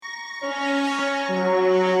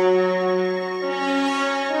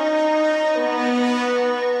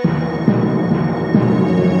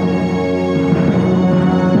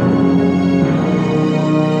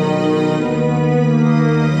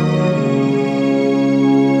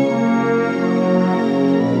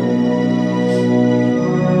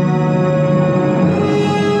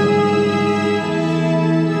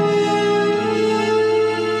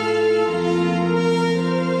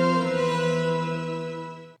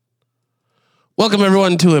Welcome,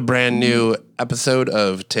 everyone, to a brand new episode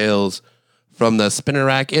of Tales from the Spinner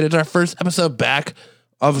Rack. It is our first episode back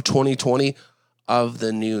of 2020 of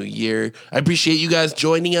the new year. I appreciate you guys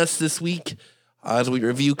joining us this week as we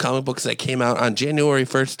review comic books that came out on January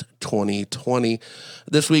 1st, 2020.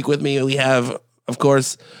 This week with me, we have, of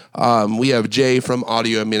course, we have Jay from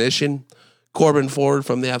Audio Ammunition, Corbin Ford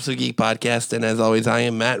from the Absolute Geek Podcast, and as always, I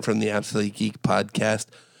am Matt from the Absolute Geek Podcast.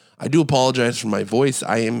 I do apologize for my voice.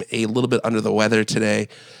 I am a little bit under the weather today.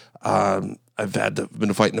 I've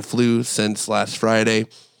been fighting the flu since last Friday,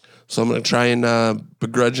 so I'm going to try and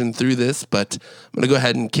begrudging through this, but I'm going to go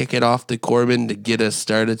ahead and kick it off to Corbin to get us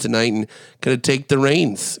started tonight and kind of take the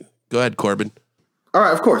reins. Go ahead, Corbin. All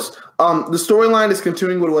right, of course. The storyline is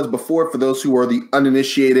continuing what it was before for those who are the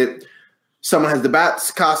uninitiated. Someone has the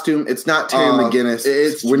Bat's costume. It's not Terry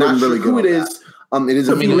McGinnis. We're not really sure who it is. It is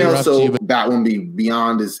a female, so Batwoman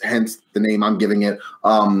Beyond is hence the name I'm giving it.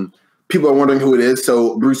 People are wondering who it is,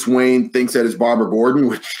 so Bruce Wayne thinks that it's Barbara Gordon,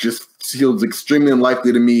 which just feels extremely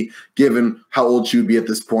unlikely to me, given how old she would be at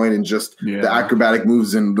this point and just the acrobatic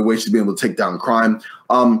moves and the way she's been able to take down crime.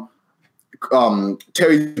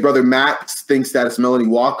 Terry's brother Max thinks that it's Melanie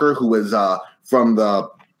Walker, who is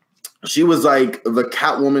she was like the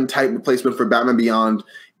Catwoman type replacement for Batman Beyond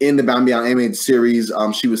in the Batman Beyond animated series.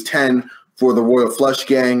 She was 10 for the Royal Flush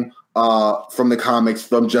Gang from the comics,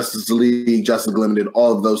 from Justice League, Justice Limited,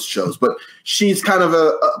 all of those shows. But she's kind of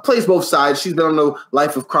plays both sides. She's been on a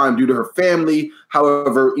life of crime due to her family.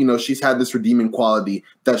 However, she's had this redeeming quality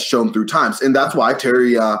that's shown through times. And that's why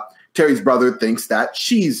Terry's brother thinks that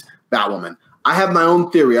she's Batwoman. I have my own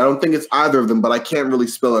theory. I don't think it's either of them, but I can't really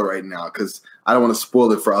spill it right now because I don't want to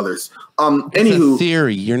spoil it for others. Anywho, a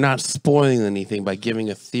theory. You're not spoiling anything by giving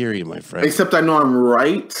a theory, my friend. Except I know I'm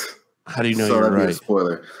right. How do you know you're right? A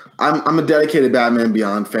spoiler. I'm a dedicated Batman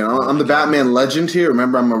Beyond fan. I'm the Batman legend here.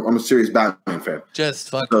 Remember, I'm a serious Batman fan. Just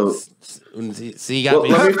fucking. See, you got me.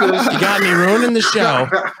 You got me ruining the show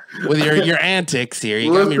with your antics here.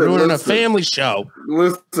 You got me ruining a family show.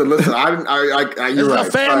 Listen. You're right. It's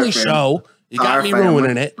a family show. You got me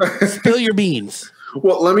ruining it. Spill your beans.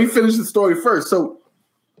 Well, let me finish the story first. So,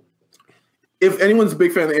 if anyone's a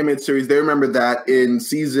big fan of the animated series, they remember that in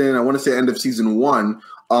end of season 1.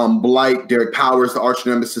 Blight, Derek Powers, the arch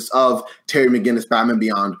nemesis of Terry McGinnis, Batman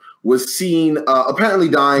Beyond, was seen apparently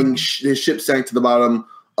dying. His ship sank to the bottom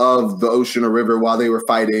of the ocean or river while they were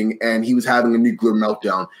fighting, and he was having a nuclear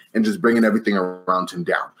meltdown and just bringing everything around him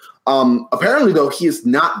down. Apparently, though, he is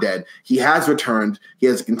not dead. He has returned. He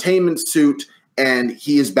has a containment suit, and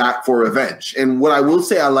he is back for revenge. And what I will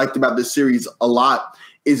say I liked about this series a lot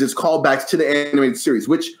is its callbacks to the animated series,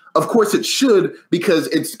 which, of course, it should because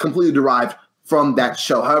it's completely derived from that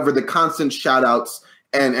show. However, the constant shout outs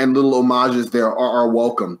and little homages there are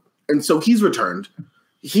welcome. And so he's returned.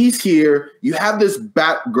 He's here. You have this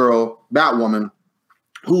Batwoman,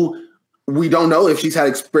 who we don't know if she's had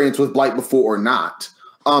experience with Blight before or not.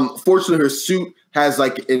 Fortunately, her suit has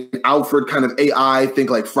like an Alfred kind of AI, think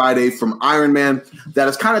like Friday from Iron Man, that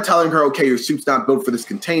is kind of telling her, okay, your suit's not built for this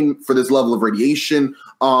level of radiation,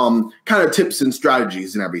 kind of tips and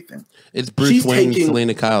strategies and everything. It's Bruce Wayne,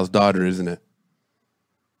 Selena Kyle's daughter, isn't it?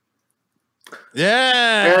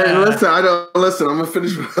 Yeah. And listen. I'm gonna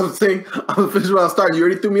finish what I'm saying. I'm gonna finish what I started. You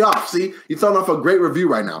already threw me off. See, you're throwing off a great review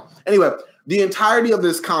right now. Anyway, the entirety of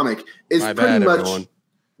this comic is pretty much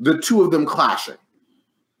the two of them clashing,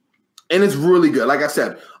 and it's really good. Like I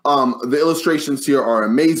said, the illustrations here are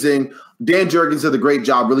amazing. Dan Jurgens did a great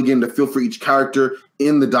job, really getting the feel for each character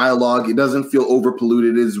in the dialogue. It doesn't feel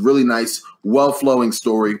overpolluted. It is really nice, well-flowing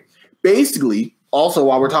story. Basically, also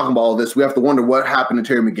while we're talking about all this, we have to wonder what happened to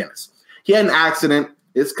Terry McGinnis. He had an accident.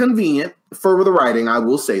 It's convenient for the writing, I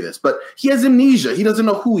will say this, but he has amnesia. He doesn't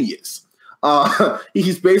know who he is.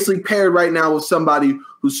 He's basically paired right now with somebody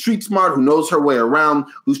who's street smart, who knows her way around,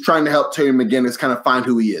 who's trying to help Terry McGinnis kind of find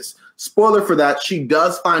who he is. Spoiler for that, she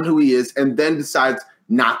does find who he is and then decides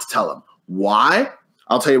not to tell him. Why?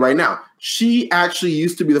 I'll tell you right now. She actually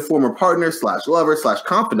used to be the former partner / lover /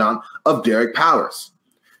 confidant of Derek Powers.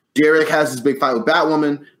 Derek has this big fight with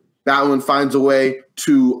Batwoman. Batwoman finds a way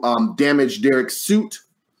to damage Derek's suit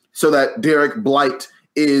so that Derek Blight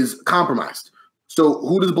is compromised. So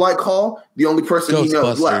who does Blight call? The only person he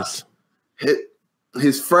knows left.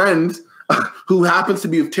 His friend, who happens to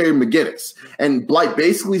be with Terry McGinnis. And Blight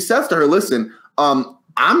basically says to her, listen,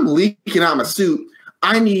 I'm leaking out my suit.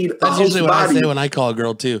 I need That's usually what I say when I call a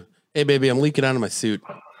girl too. Hey baby, I'm leaking out of my suit.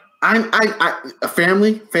 A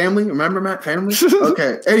family. Remember, Matt? Family.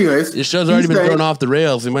 Okay. Anyways, this show's already been thrown off the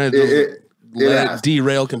rails. We might as well let it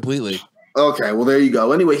derail completely. Okay. Well, there you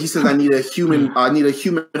go. Anyway, he says I need a human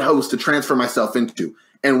host to transfer myself into.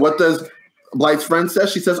 And what does Blight's friend say?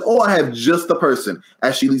 She says, "Oh, I have just the person."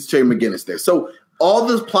 As she leads Terry McGinnis there. So all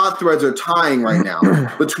those plot threads are tying right now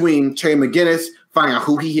between Terry McGinnis finding out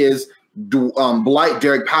who he is, Blight,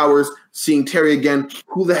 Derek Powers, seeing Terry again.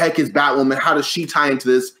 Who the heck is Batwoman? How does she tie into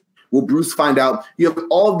this? Will Bruce find out? You have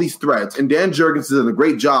all of these threads, and Dan Jurgens has done a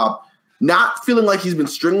great job not feeling like he's been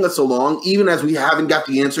stringing us along, even as we haven't got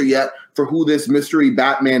the answer yet for who this mystery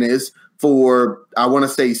Batman is for, I want to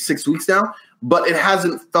say, 6 weeks now. But it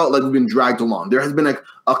hasn't felt like we've been dragged along. There has been a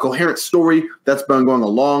coherent story that's been going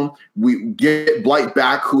along. We get Blight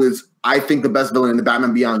back, who is, I think, the best villain in the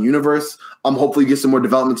Batman Beyond universe. Hopefully get some more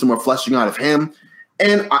development, some more fleshing out of him.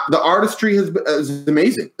 And the artistry is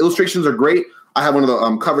amazing. Illustrations are great. I have one of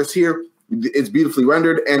the covers here. It's beautifully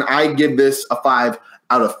rendered, and I give this a 5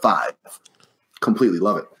 out of 5. Completely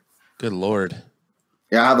love it. Good Lord.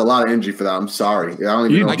 Yeah, I have a lot of energy for that. I'm sorry. I don't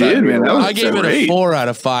even know. You did, man. I gave it a 4 out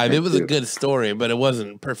of 5. It was a good story, but it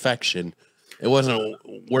wasn't perfection. It wasn't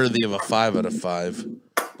worthy of a 5 out of 5.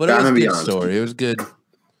 But it was a good story. It was good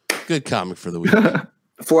comic for the week.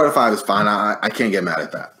 4 out of 5 is fine. I can't get mad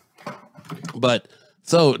at that. But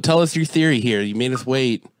so tell us your theory here. You made us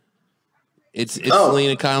wait. It's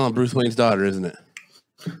Selena Kyle and Bruce Wayne's daughter, isn't it?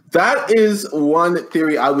 That is one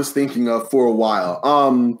theory I was thinking of for a while.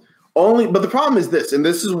 But the problem is this, and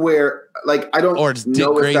this is where, like, I don't know. Or it's Dick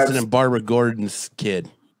Grayson and Barbara Gordon's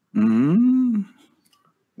kid. No,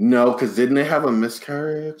 because didn't they have a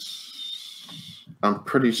miscarriage? I'm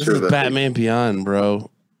pretty sure this is Batman Beyond,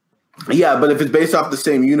 bro. Yeah, but if it's based off the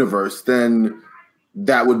same universe, then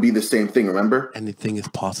that would be the same thing. Remember, anything is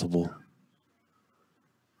possible.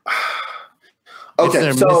 Okay,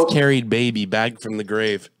 it's their miscarried baby back from the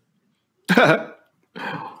grave. I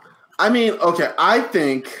mean,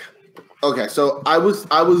 so I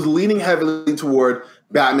was leaning heavily toward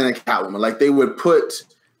Batman and Catwoman. Like they would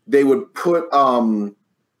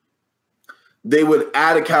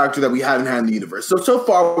add a character that we haven't had in the universe. So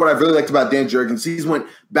far, what I've really liked about Dan Jurgens, he's went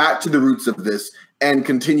back to the roots of this and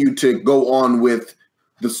continued to go on with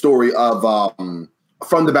the story of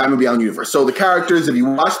from the Batman Beyond universe. So the characters, if you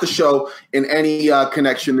watch the show in any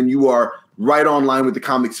connection, then you are right on line with the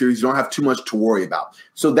comic series. You don't have too much to worry about.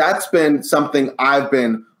 So that's been something I've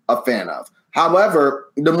been a fan of.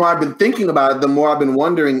 However, the more I've been thinking about it, the more I've been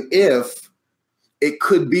wondering if it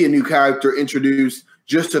could be a new character introduced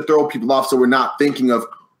just to throw people off so we're not thinking of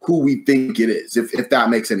who we think it is, if that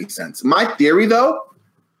makes any sense. My theory, though,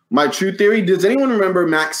 my true theory, does anyone remember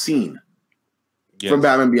Maxine? Yes. From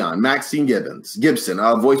Batman Beyond, Maxine Gibson,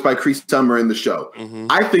 voiced by Cree Summer in the show. Mm-hmm.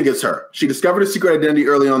 I think it's her. She discovered a secret identity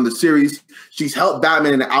early on in the series. She's helped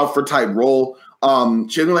Batman in an Alfred-type role. She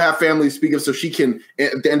doesn't really have family to speak of, so she can,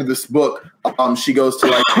 at the end of this book, she goes to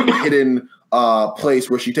like a hidden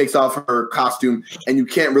place where she takes off her costume, and you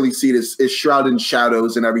can't really see it. It's shrouded in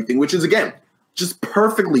shadows and everything, which is, again, just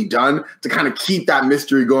perfectly done to kind of keep that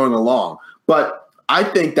mystery going along. But I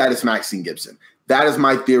think that is Maxine Gibson. That is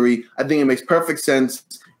my theory. I think it makes perfect sense.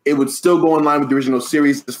 It would still go in line with the original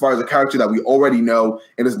series as far as a character that we already know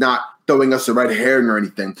and is not throwing us a red herring or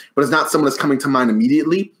anything, but it's not someone that's coming to mind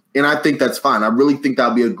immediately. And I think that's fine. I really think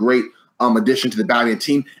that'll be a great addition to the Batman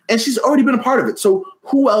team. And she's already been a part of it. So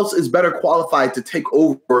who else is better qualified to take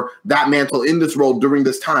over that mantle in this role during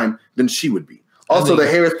this time than she would be? Also, the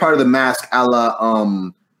hair is part of the mask a la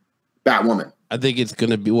Batwoman. I think it's going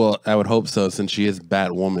to be, well, I would hope so, since she is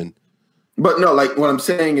Batwoman. But no, like what I'm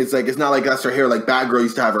saying is like it's not like that's her hair. Like Batgirl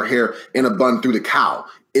used to have her hair in a bun through the cowl.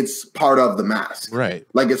 It's part of the mask, right?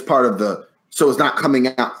 Like it's part of the. So it's not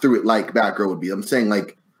coming out through it like Batgirl would be. I'm saying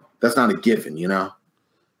like that's not a given, you know.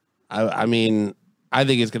 I mean, I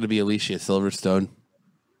think it's going to be Alicia Silverstone.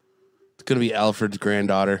 It's going to be Alfred's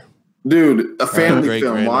granddaughter. Dude, a family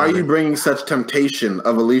film. Why are you bringing such temptation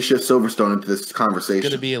of Alicia Silverstone into this conversation?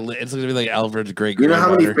 It's going to be like Alfred's great. You know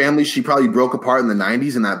how many families she probably broke apart in the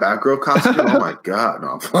 '90s in that Batgirl costume? Oh my god! No,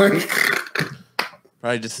 I'm playing.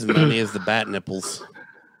 Probably just as many as the bat nipples.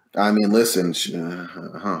 I mean, listen.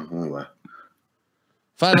 Anyway.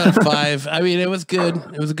 5 out of 5. I mean, it was good.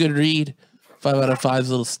 It was a good read. 5 out of 5 is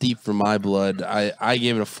a little steep for my blood. I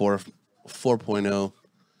gave it a 4.0.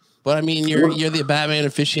 But I mean, you're the Batman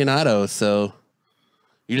aficionado, so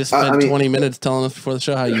You just spent 20 minutes telling us before the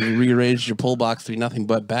show how you rearranged your pull box to be nothing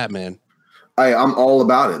but Batman. I'm all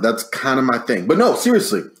about it. That's kind of my thing. But no,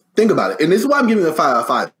 seriously, think about it. And this is why I'm giving it a 5 out of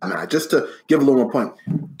 5, Matt, just to give a little more point.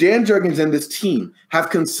 Dan Jurgens and this team have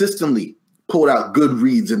consistently pulled out good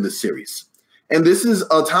reads in this series. And this is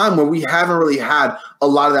a time where we haven't really had a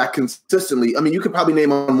lot of that consistently. I mean, you could probably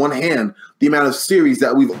name on one hand the amount of series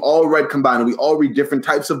that we've all read combined, and we all read different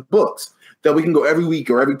types of books that we can go every week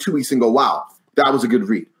or every 2 weeks and go, wow, that was a good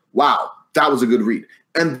read. Wow, that was a good read.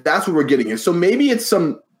 And that's what we're getting here. So maybe it's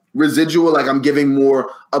some residual, like I'm giving more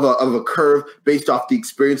of a curve based off the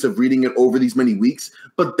experience of reading it over these many weeks.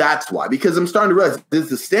 But that's why, because I'm starting to realize this is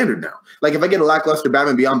the standard now. Like if I get a lackluster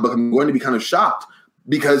Batman Beyond book, I'm going to be kind of shocked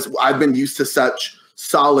because I've been used to such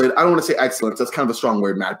solid, I don't want to say excellence, that's kind of a strong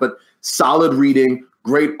word, Matt, but solid reading,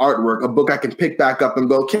 great artwork, a book I can pick back up and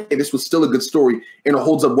go, okay, this was still a good story and it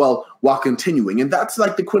holds up well while continuing. And that's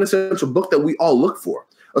like the quintessential book that we all look for.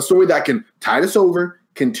 A story that can tide us over,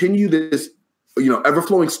 continue this,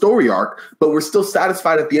 ever-flowing story arc, but we're still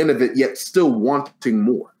satisfied at the end of it, yet still wanting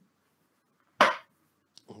more.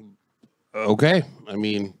 Okay. I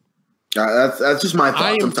mean, that's just my thoughts.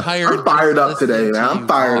 I am tired. I'm fired up today, man. I'm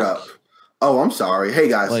fired up. Oh, I'm sorry. Hey,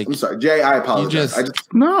 guys. I'm sorry. Jay, I apologize.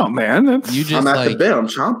 No, man. I'm at the bit. I'm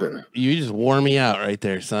chomping. You just wore me out right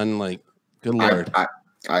there, son. Like, good Lord.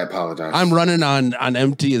 I apologize. I'm running on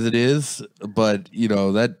empty as it is, but,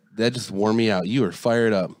 that just wore me out. You were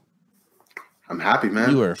fired up. I'm happy,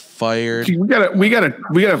 man. You are fired. We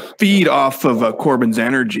gotta feed off of Corbin's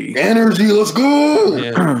energy. Energy, let's go.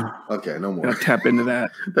 Yeah. Okay, no more. Gotta tap into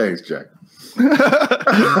that. Thanks, Jack.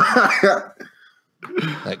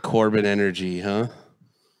 That Corbin energy, huh?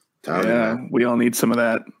 Yeah, we all need some of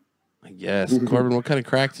that. I guess. Corbin, what kind of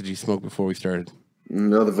crack did you smoke before we started?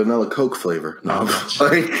 No, the vanilla Coke flavor. No,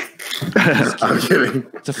 I'm kidding.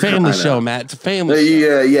 It's a family show, Matt. It's a family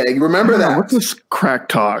show. Yeah. Remember that. What's this crack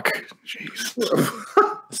talk? Jeez.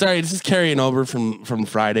 Sorry, it's just carrying over from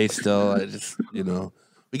Friday still. I just, we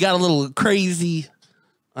got a little crazy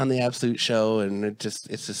on the Absolute show, and it's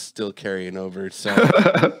just still carrying over. So,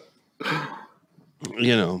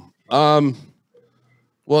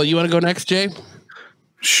 well, you want to go next, Jay?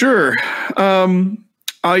 Sure.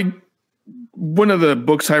 One of the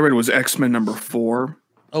books I read was Xmen #4.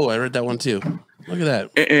 Oh, I read that one too. Look at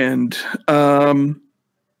that. And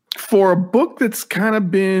for a book that's kind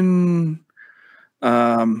of been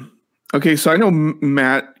okay, so I know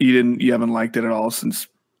Matt, you haven't liked it at all since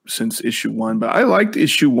issue 1, but I liked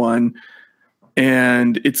issue 1,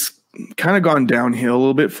 and it's kind of gone downhill a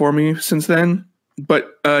little bit for me since then.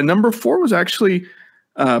 But #4 was actually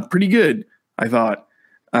pretty good, I thought.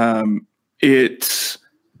 It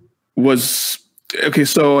was okay.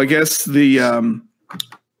 So I guess the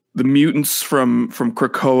mutants from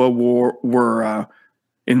Krakoa were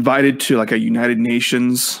invited to like a United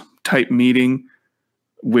Nations type meeting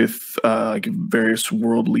with like various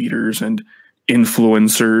world leaders and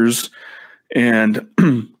influencers, and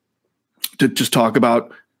to just talk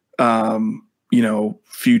about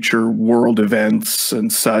future world events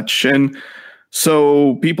and such. And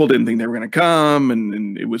so people didn't think they were going to come,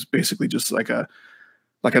 and it was basically just like an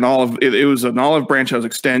olive. It was an olive branch that was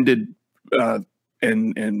extended,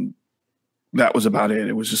 and that was about it.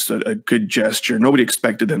 It was just a good gesture. Nobody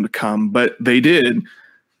expected them to come, but they did,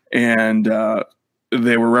 and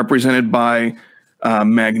they were represented by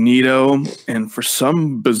Magneto, and for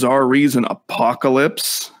some bizarre reason,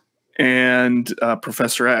 Apocalypse and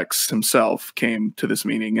Professor X himself came to this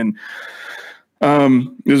meeting, and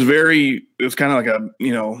it was kind of like a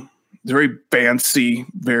very fancy,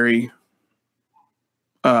 very.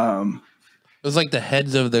 It was like the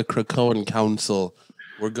heads of the Krakoan Council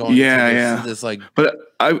were going to this like but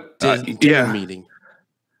dinner meeting.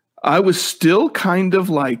 I was still kind of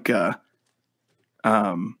like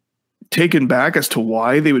taken back as to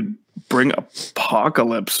why they would bring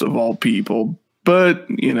Apocalypse of all people, but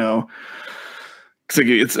he's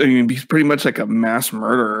pretty much like a mass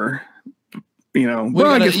murderer. I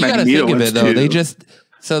guess Magneto think of it though. Too.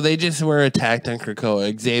 They just were attacked on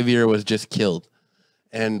Krakoa. Xavier was just killed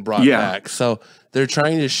and brought back. So they're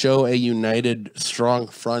trying to show a united, strong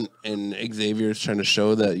front, and Xavier's trying to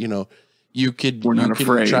show that you could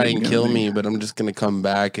try and kill me, but I'm just going to come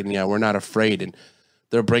back, and we're not afraid. And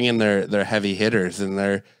they're bringing their heavy hitters, and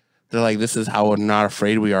they're like, this is how not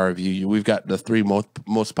afraid we are of you. We've got the 3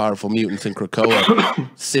 most powerful mutants in Krakoa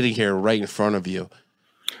sitting here right in front of you,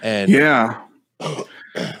 and you're not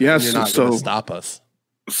going to stop us.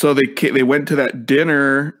 So they went to that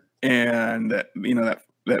dinner, and that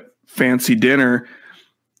fancy dinner,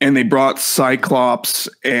 and they brought Cyclops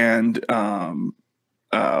and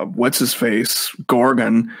what's his face,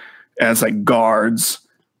 Gorgon, as like guards.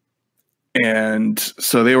 And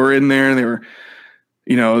so they were in there, and they were,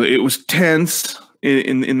 it was tense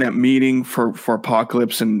in that meeting for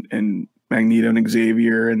Apocalypse and Magneto and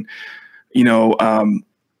Xavier. And,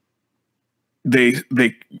 they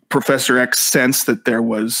Professor X sensed that there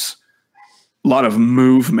was a lot of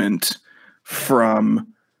movement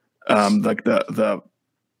from like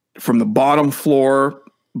from the bottom floor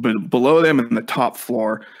below them and the top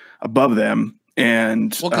floor above them.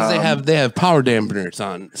 And because they have power dampeners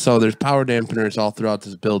on, so there's power dampeners all throughout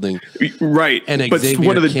this building, right? And but Xavier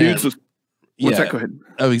one of the dudes was, what's that? Go ahead.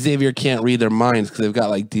 Oh, Xavier can't read their minds because they've got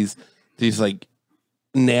like these like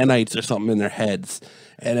nanites or something in their heads,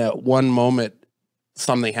 and at one moment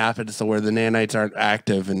something happens to where the nanites aren't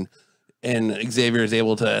active, and Xavier is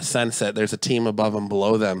able to sense that there's a team above them,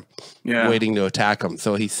 below them, waiting to attack them.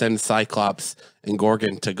 So he sends Cyclops and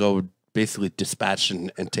Gorgon to go basically dispatch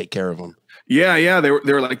and take care of them. Yeah, they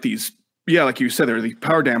were like these. Yeah, like you said, there were these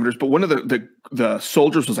power dampeners, but one of the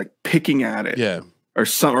soldiers was like picking at it, or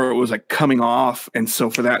it was like coming off, and so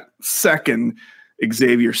for that second,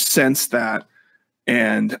 Xavier sensed that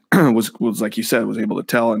and was like you said, was able to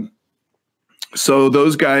tell. And so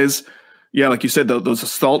those guys, like you said, those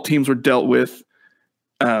assault teams were dealt with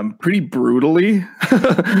pretty brutally,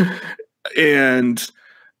 and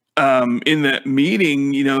in that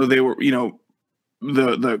meeting, they were,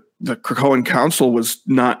 the Krakoan Council was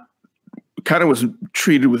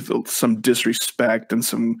treated with some disrespect and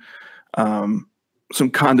some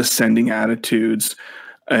condescending attitudes,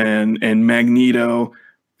 and Magneto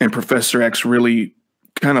and Professor X really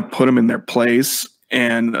kind of put them in their place.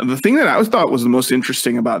 And the thing that I thought was the most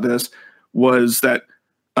interesting about this was that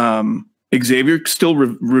Xavier still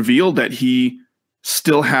revealed that he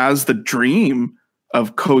still has the dream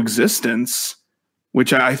of coexistence,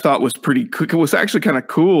 which I thought was it was actually kind of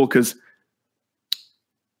cool because,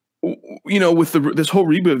 with this whole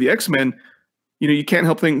reboot of the X-Men, you can't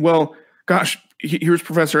help think, well, gosh, here's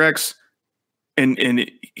Professor X, and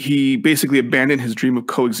he basically abandoned his dream of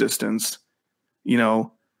coexistence,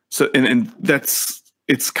 so and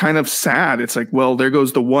it's kind of sad. It's like, well, there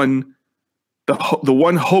goes the one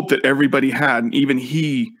hope that everybody had, and even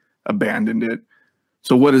he abandoned it.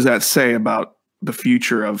 So what does that say about the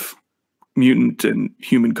future of mutant and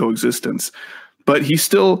human coexistence? But he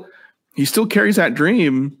still carries that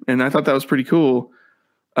dream, and I thought that was pretty cool.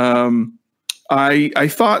 I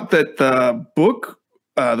thought that the book,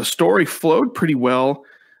 the story flowed pretty well.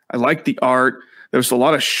 I liked the art. There was a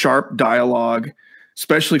lot of sharp dialogue,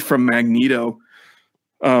 especially from Magneto.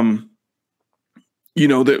 That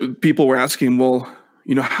people were asking, well,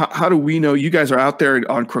 how do we know you guys are out there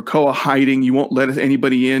on Krakoa hiding? You won't let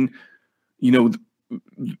anybody in.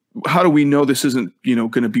 How do we know this isn't,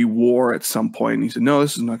 going to be war at some point? And he said, no,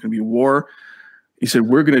 this is not going to be war. He said,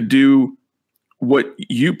 we're going to do what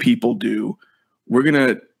you people do. We're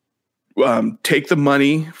going to take the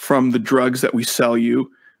money from the drugs that we sell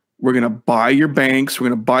you. We're going to buy your banks. We're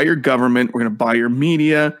going to buy your government. We're going to buy your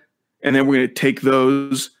media. And then we're going to take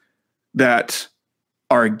those that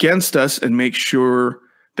are against us and make sure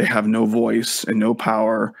they have no voice and no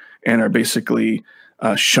power and are basically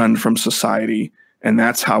shunned from society. And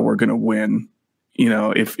that's how we're going to win,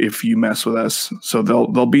 if you mess with us. So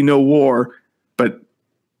there'll be no war, but,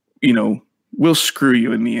 we'll screw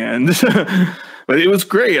you in the end. But it was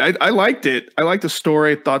great. I liked it. I liked the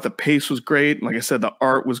story. I thought the pace was great. Like I said, the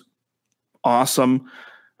art was awesome.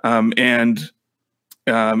 And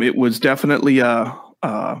it was definitely a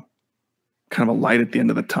kind of a light at the end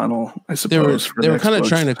of the tunnel, I suppose. They were kind of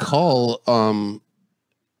trying to call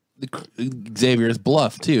Xavier's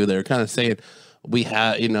bluff too. They're kind of saying,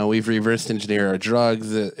 we've reverse engineered our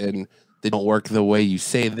drugs and they don't work the way you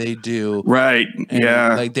say they do. Right. And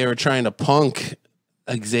yeah. Like they were trying to punk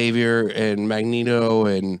Xavier and Magneto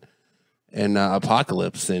and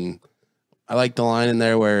Apocalypse. And I like the line in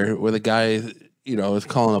there where the guy, is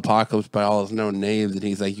calling Apocalypse by all his known names. And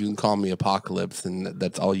he's like, you can call me Apocalypse and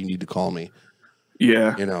that's all you need to call me.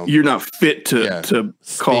 Yeah. You're not fit to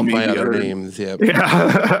call me my other names. Yep.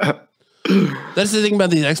 Yeah. That's the thing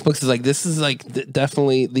about these X books is like this is like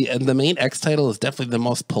definitely the main X title is definitely the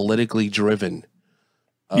most politically driven.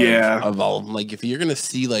 Of all of them. Like if you're gonna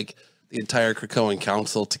see like the entire Krakoan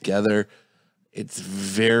Council together, it's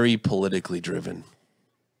very politically driven.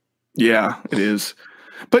 Yeah, it is.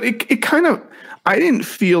 But it kind of I didn't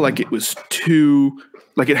feel like it was too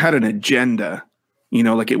like it had an agenda,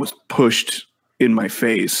 like it was pushed in my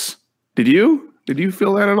face. Did you? Did you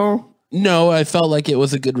feel that at all? No, I felt like it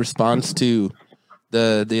was a good response to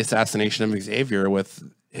the assassination of Xavier with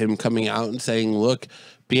him coming out and saying, look,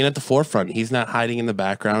 being at the forefront, he's not hiding in the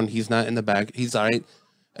background. He's not in the back. He's all right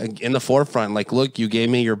in the forefront. Like, look, you gave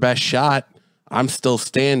me your best shot. I'm still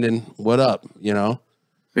standing. What up? You know?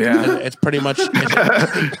 Yeah. It's pretty much,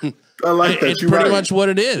 I like that. It's pretty much what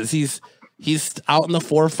it is. He's out in the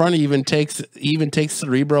forefront. He even takes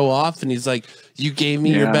Cerebro off, and he's like, you gave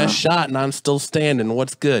me your best shot and I'm still standing.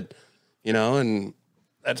 What's good? You know, and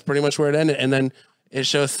that's pretty much where it ended. And then it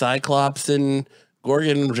shows Cyclops and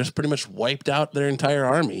Gorgon just pretty much wiped out their entire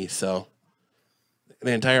army. So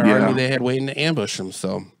the entire army they had waiting to ambush them.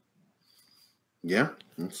 So yeah,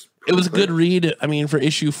 it was a good read. I mean, for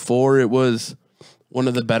issue 4, it was one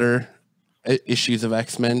of the better issues of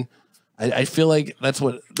X-Men. I feel like that's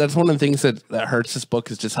one of the things that hurts this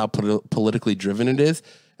book is just how politically driven it is.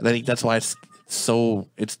 And I think that's why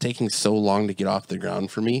it's taking so long to get off the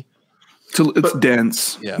ground for me. It's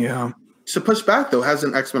dense. Yeah. To push back though,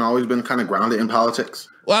 hasn't X-Men always been kind of grounded in politics?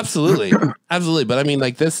 Well, absolutely. Absolutely. But I mean,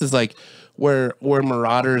 like, this is like where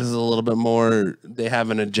Marauders is a little bit more, they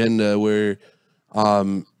have an agenda where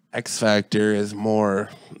X Factor is more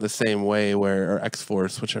the same way or X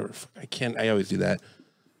Force, whichever. I always do that.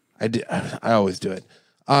 I always do it.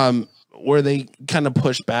 Where they kind of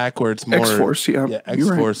push back, where it's more X-Force,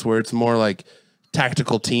 X-Force, where it's more like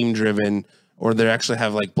tactical team driven, or they actually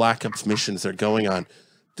have like Black Ops missions they're going on.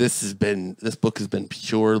 This book has been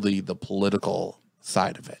purely the political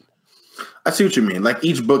side of it. I see what you mean. Like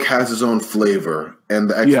each book has its own flavor, and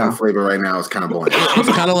the X-Men flavor right now is kind of bland. It's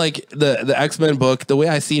kind of like the X-Men book. The way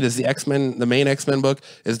I see it is the main X-Men book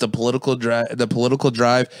is the political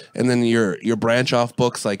drive, and then your branch off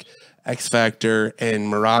books like X Factor and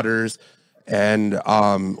Marauders, and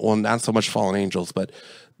well, not so much Fallen Angels, but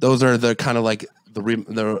those are the kind of like the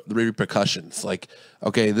repercussions. Like,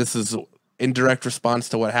 okay, this is in direct response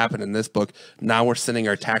to what happened in this book. Now we're sending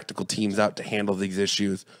our tactical teams out to handle these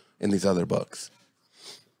issues in these other books.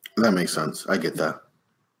 That makes sense. I get that.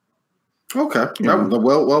 Okay. Yeah.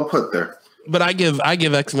 Well put there. But I give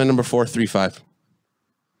X-Men number 4 3.5.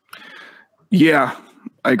 Yeah,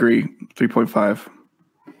 I agree. 3.5. Those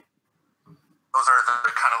are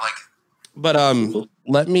the kind of like. But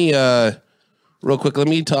let me real quick. Let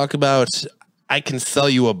me talk about I Can Sell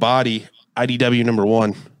You a Body. IDW number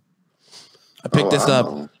 1. I picked this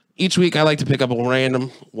up each week. I like to pick up a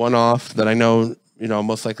random one-off that I know,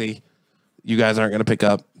 most likely you guys aren't going to pick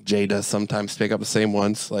up. Jay does sometimes pick up the same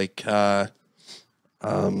ones, like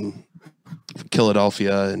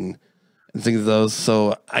Philadelphia and things of those.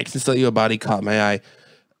 So I Can Sell You a Body caught my eye.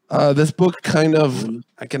 This book kind of,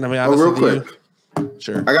 I can be honest real with quick. you.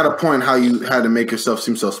 Sure. I got a point how you had to make yourself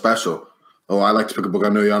seem so special. Oh, I like to pick a book. I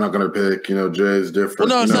know y'all not going to pick. Jay's different. Well,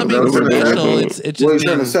 no, it's not being special. It's just what are you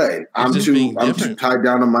trying to say? I'm too tied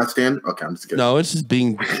down on my stand. Okay, I'm just kidding. No, it's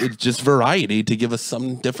just variety to give us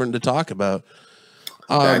something different to talk about.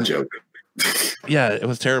 Bad joke. Yeah, it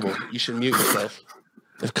was terrible. You should mute yourself.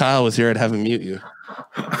 If Kyle was here, I'd have him mute you.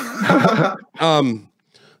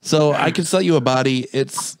 So I Can Sell You a Body.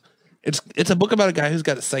 It's a book about a guy who's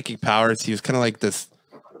got psychic powers. He was kind of like this,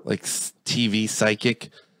 like TV psychic.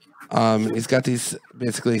 He's got these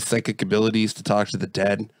basically psychic abilities to talk to the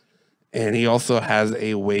dead, and he also has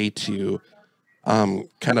a way to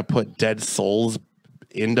kind of put dead souls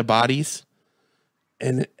into bodies.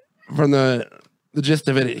 And from the gist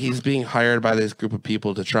of it, he's being hired by this group of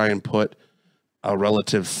people to try and put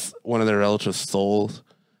one of their relatives' souls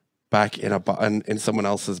back in someone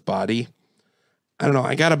else's body. I don't know.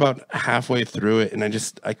 I got about halfway through it, and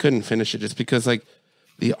I couldn't finish it just because like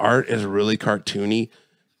the art is really cartoony.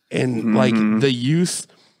 And like the use,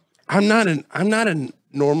 I'm not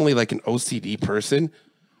normally like an OCD person,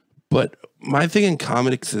 but my thing in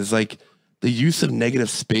comics is like the use of negative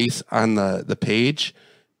space on the page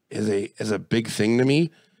is a big thing to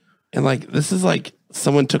me. And like this is like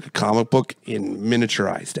someone took a comic book and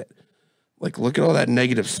miniaturized it. Like look at all that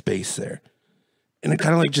negative space there, and it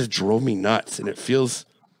kind of like just drove me nuts. And it feels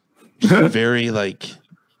just very like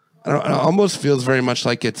I don't know, it almost feels very much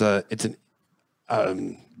like it's an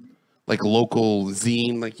like local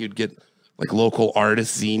zine, like you'd get like local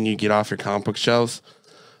artist zine you get off your comic book shelves.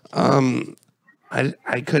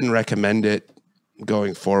 I couldn't recommend it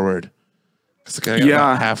going forward. I got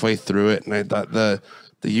about halfway through it, and I thought the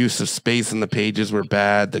use of space in the pages were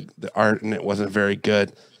bad. The art in it wasn't very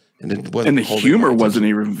good, and it wasn't. And the humor wasn't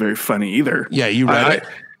even very funny either. Yeah, you read it.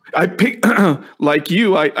 I picked like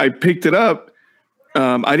you. I picked it up.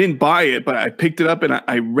 I didn't buy it, but I picked it up and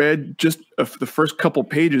I read just the first couple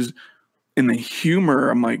pages. And the humor,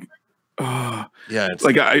 I'm like, oh, yeah. It's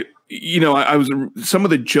like I was some of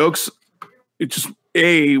the jokes, it just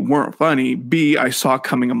A, weren't funny. B, I saw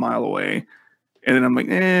coming a mile away, And then I'm like,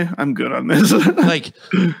 I'm good on this. like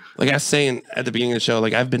I was saying at the beginning of the show,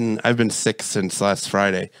 like I've been sick since last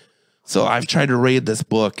Friday. So I've tried to read this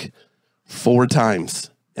book 4 times,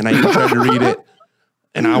 and I even tried to read it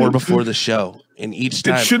an hour before the show. And each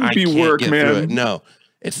time it shouldn't be can't work, get man. through it. No,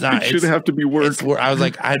 it's not. It should have to be work. I was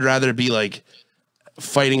like, I'd rather be like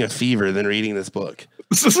fighting a fever than reading this book.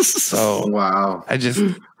 So wow. I just,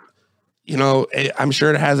 I'm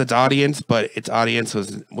sure it has its audience, but its audience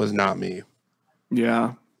was not me.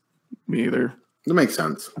 Yeah, me either. That makes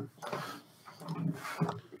sense.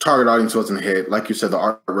 Target audience wasn't hit. Like you said, the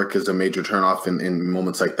artwork is a major turnoff in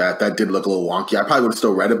moments like that. That did look a little wonky. I probably would have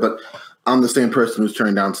still read it, but I'm the same person who's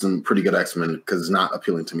turning down some pretty good Xmen because it's not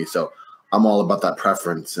appealing to me. So I'm all about that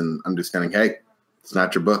preference and understanding, hey, it's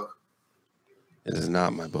not your book. It is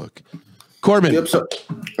not my book. Corbin, Yep, so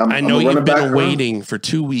I know you've been waiting for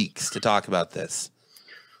 2 weeks to talk about this.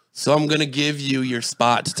 So I'm going to give you your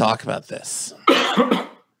spot to talk about this.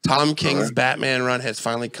 Tom King's Batman run has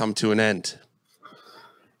finally come to an end.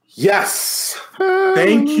 Yes.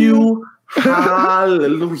 Thank you.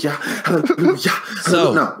 Hallelujah. Hallelujah.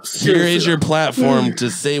 So here is your platform to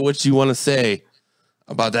say what you want to say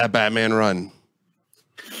about that Batman run.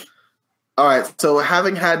 All right. So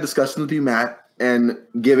having had discussions with you, Matt, and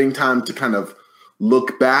giving time to kind of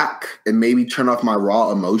look back and maybe turn off my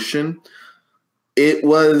raw emotion, it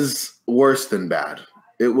was worse than bad.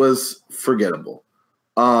 It was forgettable.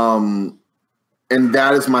 And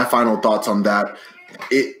that is my final thoughts on that.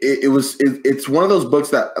 It's one of those books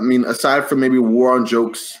that, I mean, aside from maybe War on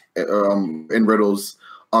Jokes and Riddles,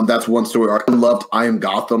 that's one story arc. I loved I Am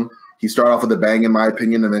Gotham. He started off with a bang, in my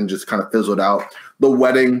opinion, and then just kind of fizzled out. The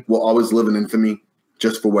Wedding will always live in infamy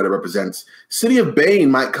just for what it represents. City of Bane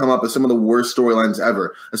might come up as some of the worst storylines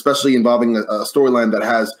ever, especially involving a storyline that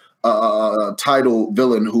has a title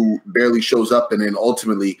villain who barely shows up and then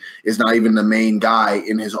ultimately is not even the main guy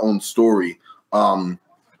in his own story.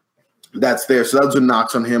 That's there. So that was a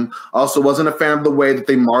knocks on him. Also wasn't a fan of the way that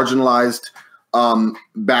they marginalized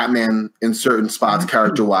Batman in certain spots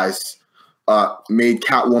character-wise. Made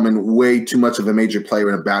Catwoman way too much of a major player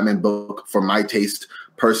in a Batman book for my taste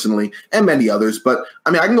personally, and many others. But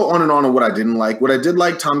I mean, I can go on and on what I didn't like. What I did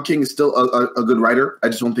like, Tom King is still a good writer. I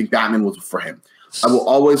just don't think Batman was for him. I will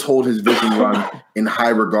always hold his Vision run in high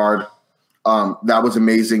regard. That was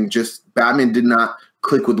amazing. Just Batman did not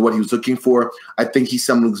click with what he was looking for. I think he's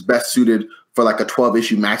someone who's best suited for like a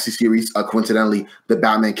 12-issue maxi series. Coincidentally, the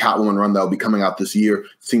Batman Catwoman run that will be coming out this year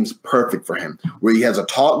seems perfect for him, where he has a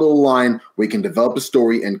taut little line where he can develop a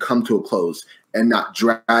story and come to a close and not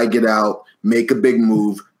drag it out, make a big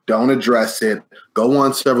move, don't address it, go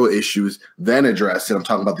on several issues, then address it. I'm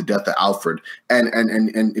talking about the death of Alfred, and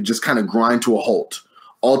it just kind of grind to a halt.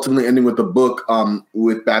 Ultimately ending with the book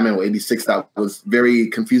with Batman 86 that was very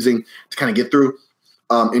confusing to kind of get through.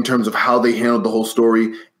 In terms of how they handled the whole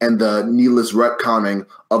story and the needless retconning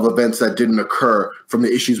of events that didn't occur from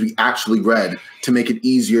the issues we actually read to make it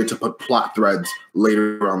easier to put plot threads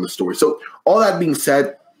later on the story. So all that being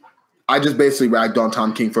said, I just basically ragged on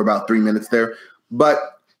Tom King for about 3 minutes there.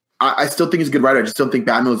 But I still think he's a good writer. I just don't think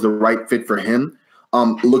Batman was the right fit for him.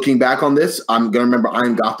 Looking back on this, I'm going to remember I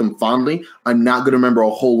Am Gotham fondly. I'm not going to remember a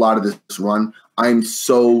whole lot of this run. I'm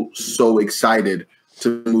so excited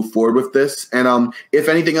to move forward with this. And if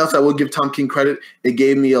anything else, I will give Tom King credit. It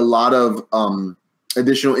gave me a lot of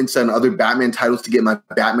additional insight on other Batman titles to get my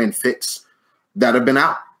Batman fix that have been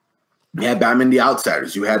out. You had Batman The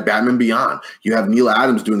Outsiders. You had Batman Beyond. You have Neil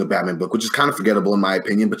Adams doing the Batman book, which is kind of forgettable in my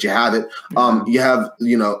opinion, but you have it. You have,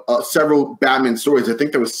 several Batman stories. I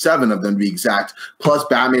think there was 7 of them to be exact, plus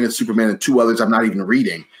Batman and Superman and 2 others I'm not even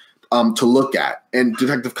reading to look at. And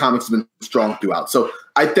Detective Comics has been strong throughout. So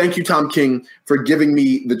I thank you, Tom King, for giving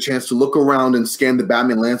me the chance to look around and scan the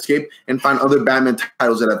Batman landscape and find other Batman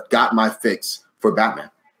titles that have got my fix for Batman.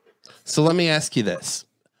 So let me ask you this,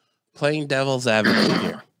 playing devil's advocate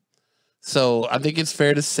here. So I think it's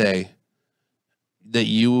fair to say that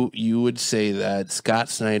you would say that Scott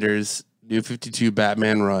Snyder's New 52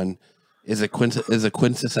 Batman run is a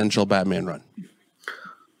quintessential Batman run.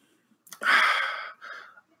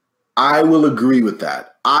 I will agree with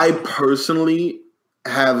that. I personally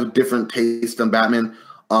have a different taste on Batman.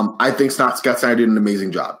 I think Scott Snyder did an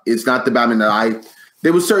amazing job. It's not the Batman that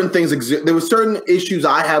there was certain things, there were certain issues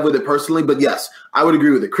I have with it personally, but yes, I would agree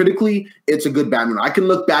with it. Critically, it's a good Batman. I can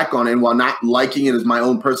look back on it and while not liking it as my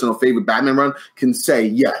own personal favorite Batman run, can say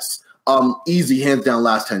yes, easy, hands down,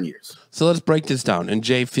 last 10 years. So let's break this down. And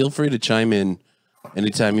Jay, feel free to chime in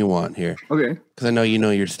anytime you want here. Okay. Because I know you know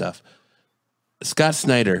your stuff. Scott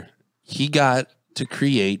Snyder, he got to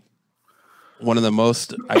create one of the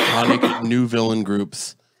most iconic new villain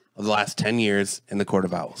groups of the last 10 years in the Court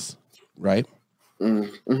of Owls, right?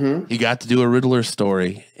 Mm-hmm. He got to do a Riddler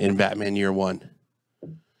story in Batman Year One.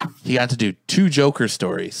 He got to do 2 Joker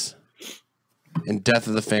stories in Death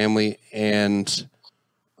of the Family and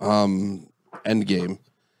Endgame.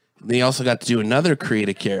 Then he also got to do another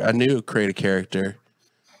a new creative character,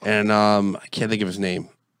 and I can't think of his name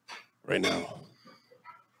right now.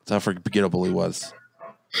 That's how forgettable he was.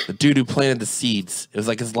 The dude who planted the seeds. It was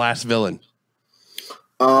like his last villain.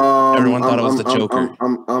 Everyone thought it was the Joker.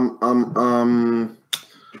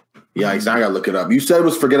 Yeah, exactly. I gotta look it up. You said it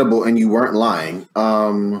was forgettable, and you weren't lying.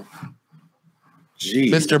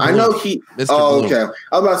 Geez. Mr. Bloom. I know he. Mr. Oh, Bloom. okay.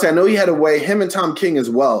 I was about to say I know he had a way. Him and Tom King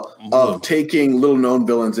as well of taking little known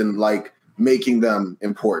villains and like making them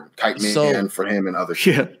important. Kite Man for him and others.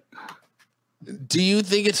 Yeah. Do you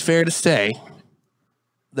think it's fair to say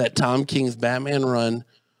that Tom King's Batman run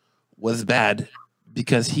was bad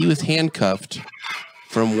because he was handcuffed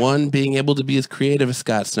from one being able to be as creative as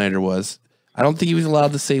Scott Snyder was? I don't think he was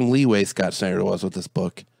allowed the same leeway Scott Snyder was with this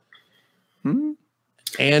book.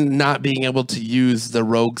 And not being able to use the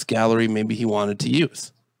rogues gallery maybe he wanted to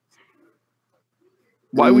use.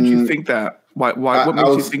 Why would you think that? What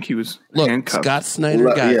makes you think he was handcuffed? Scott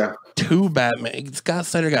Snyder got 2 Batman. Scott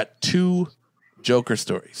Snyder got 2 Joker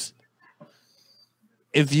stories.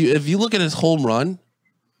 If you look at his whole run,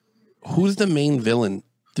 who's the main villain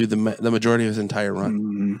through the majority of his entire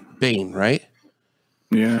run? Bane, right?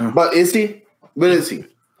 Yeah. But is he?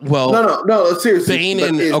 Well, no, seriously. Bane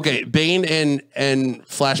and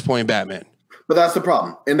Flashpoint Batman. But that's the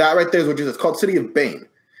problem. And that right there is what you said. It's called City of Bane.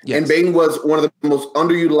 Yes. And Bane was one of the most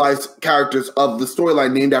underutilized characters of the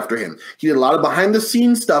storyline named after him. He did a lot of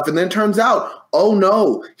behind-the-scenes stuff, and then it turns out, oh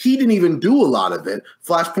no, he didn't even do a lot of it.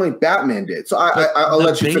 Flashpoint Batman did. So I'll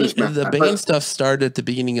let you finish, Matt. The Bane stuff started at the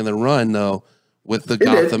beginning of the run, though, with the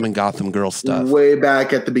Gotham and Gotham Girl stuff. Way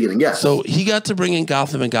back at the beginning, yes. So he got to bring in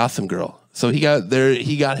Gotham and Gotham Girl. So he got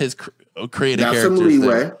his creative characters some leeway.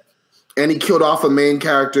 there. And he killed off a main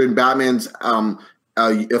character in Batman's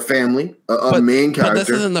a family, a main character. But this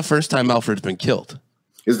isn't the first time Alfred's been killed.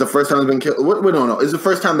 Is the first time he's been killed? No. It's the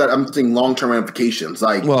first time that I'm seeing long-term ramifications,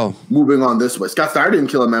 like moving on this way. Scott Snyder didn't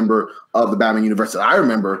kill a member of the Batman universe that I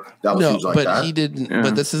remember. That was like that. He didn't. Yeah.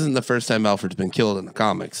 But this isn't the first time Alfred's been killed in the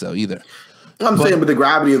comics, so either. I'm saying, but the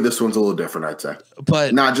gravity of this one's a little different, I'd say.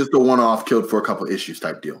 But not just a one-off killed for a couple issues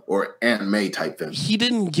type deal or Aunt May type thing. He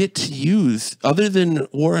didn't get to use, other than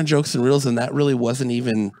War on Jokes and Reels, and that really wasn't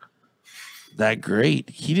even that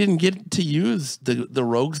great. He didn't get to use the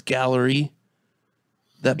rogues gallery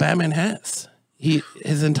that Batman has.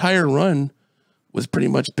 His entire run was pretty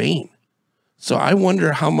much Bane. So I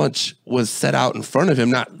wonder how much was set out in front of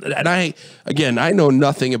him. I know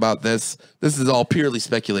nothing about this. This is all purely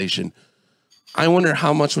speculation. I wonder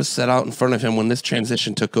how much was set out in front of him when this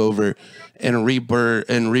transition took over and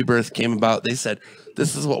rebirth came about. They said,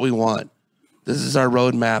 "This is what we want. This is our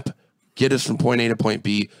roadmap. Get us from point A to point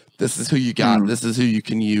B. This is who you got. This is who you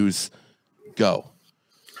can use. Go."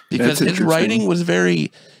 Because his writing was very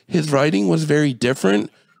different,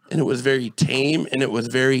 and it was very tame, and it was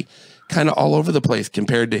very kind of all over the place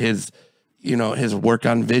compared to his work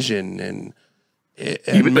on Vision and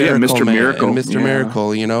Mr. Miracle. And Mr.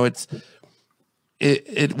 Miracle.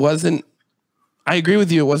 It wasn't. I agree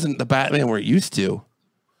with you. It wasn't the Batman we're used to,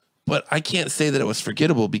 but I can't say that it was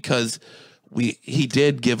forgettable because he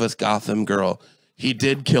did give us Gotham Girl. He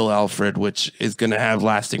did kill Alfred, which is going to have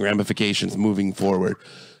lasting ramifications moving forward.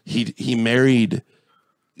 He married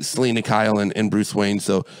Selena Kyle and Bruce Wayne,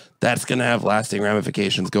 so that's going to have lasting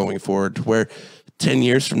ramifications going forward. Where 10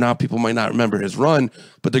 years from now, people might not remember his run,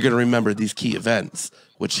 but they're going to remember these key events,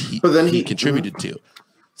 which he contributed to.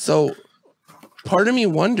 So part of me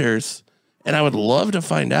wonders, and I would love to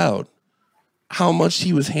find out how much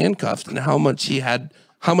he was handcuffed and how much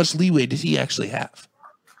leeway did he actually have?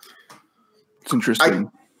 It's interesting.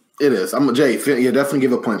 It is. Jay, definitely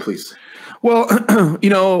give a point, please. Well,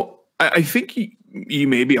 I think you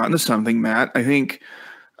may be onto something, Matt. I think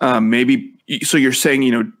maybe, so you're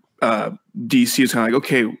saying, DC is kind of like,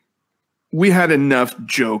 okay, we had enough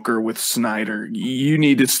Joker with Snyder. You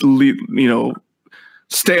need to,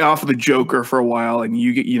 stay off of the Joker for a while, and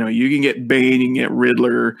you can get Bane, you can get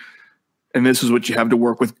Riddler, and this is what you have to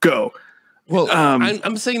work with. Go. Well,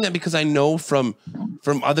 I'm saying that because I know from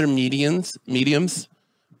other mediums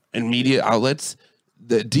and media outlets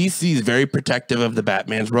that DC is very protective of the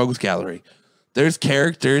Batman's rogues gallery. There's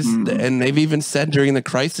characters, and they've even said during the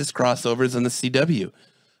Crisis crossovers in the CW,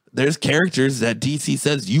 there's characters that DC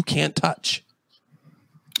says you can't touch.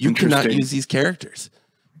 You cannot use these characters.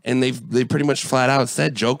 And they pretty much flat out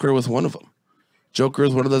said Joker was one of them. Joker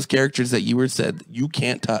is one of those characters that you were said you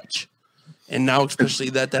can't touch. And now, especially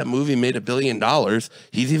that movie made $1 billion,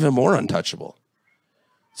 he's even more untouchable.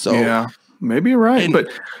 So yeah, maybe you're right.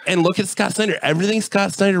 And look at Scott Snyder. Everything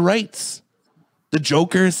Scott Snyder writes, the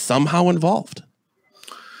Joker is somehow involved.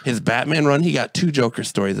 His Batman run, he got 2 Joker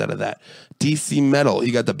stories out of that. DC Metal, he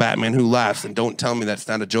got the Batman Who Laughs, and don't tell me that's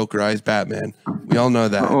not a Jokerized Batman. We all know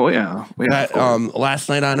that. Oh yeah. Last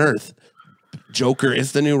Night on Earth, Joker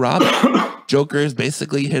is the new Robin. Joker is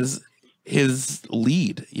basically his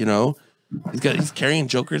lead. You know, he's carrying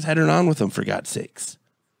Joker's head around with him, for God's sakes.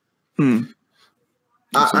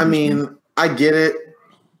 I mean, I get it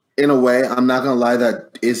in a way. I'm not gonna lie,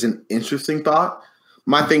 that is an interesting thought.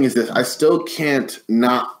 My thing is this: I still can't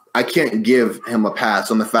give him a pass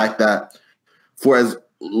on the fact that, for as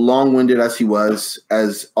long-winded as he was,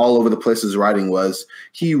 as all over the place his writing was,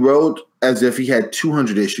 he wrote as if he had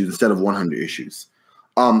 200 issues instead of 100 issues.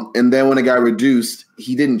 And then when it got reduced,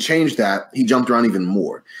 he didn't change that. He jumped around even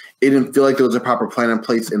more. It didn't feel like there was a proper plan in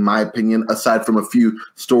place, in my opinion, aside from a few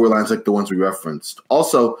storylines like the ones we referenced.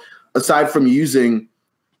 Also, aside from using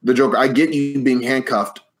the Joker, I get you being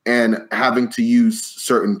handcuffed and having to use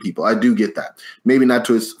certain people. I do get that. Maybe not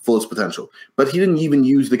to his fullest potential. But he didn't even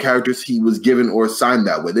use the characters he was given or assigned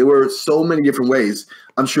that way. There were so many different ways.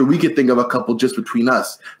 I'm sure we could think of a couple just between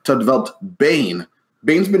us to have developed Bane.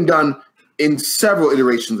 Bane's been done in several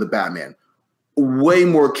iterations of Batman. Way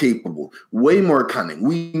more capable, way more cunning.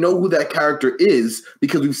 We know who that character is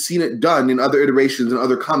because we've seen it done in other iterations and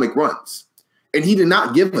other comic runs. And he did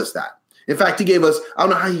not give us that. In fact, he gave us, I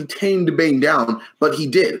don't know how he tamed Bane down, but he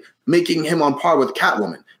did, making him on par with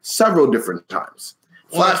Catwoman several different times.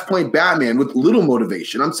 Flashpoint Batman with little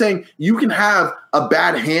motivation. I'm saying you can have a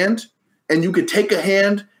bad hand and you could take a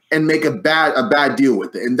hand and make a bad deal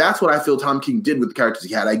with it. And that's what I feel Tom King did with the characters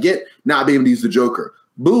he had. I get not being able to use the Joker.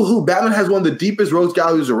 Boo-hoo, Batman has one of the deepest rogues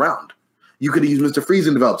galleries around. You could have used Mr. Freeze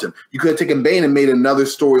and developed him. You could have taken Bane and made another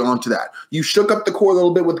story onto that. You shook up the core a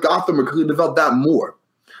little bit with Gotham or could have developed that more.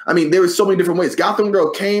 I mean, there were so many different ways. Gotham Girl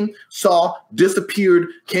came, saw, disappeared,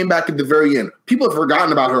 came back at the very end. People have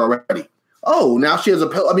forgotten about her already. Oh, now she has a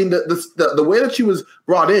pill. I mean, the way that she was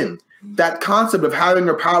brought in, that concept of having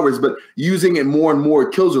her powers but using it more and more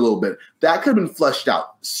kills her a little bit, that could have been fleshed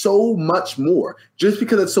out so much more just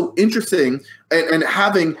because it's so interesting and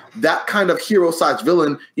having that kind of hero-sized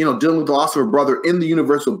villain, you know, dealing with the loss of a brother in the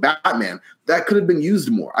universe of Batman, that could have been used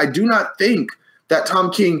more. I do not think that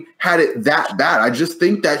Tom King had it that bad. I just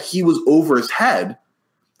think that he was over his head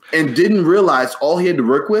and didn't realize all he had to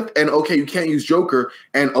work with. And okay, you can't use Joker,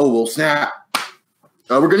 and oh well, snap.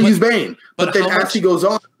 We're going to use Bane. But then as he goes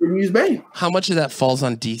on, we're going to use Bane. How much of that falls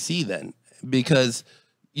on DC then? Because,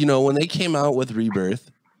 you know, when they came out with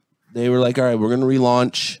Rebirth, they were like, all right, we're going to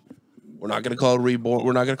relaunch. We're not going to call it Reborn.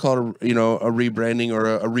 We're not going to call it, you know, a rebranding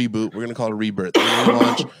or a reboot. We're going to call it a Rebirth. We're going to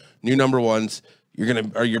launch new number ones.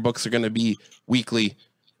 Your books are going to be weekly.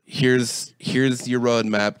 Here's your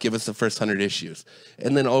roadmap. Give us the first 100 issues.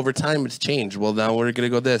 And then over time, it's changed. Well, now we're going to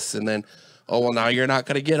go this. And then, oh, well, now you're not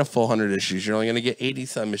going to get a full 100 issues. You're only going to get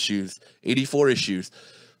 80-some issues, 84 issues.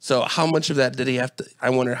 So how much of that did he have to, I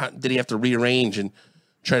wonder, did he have to rearrange and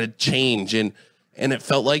try to change? And it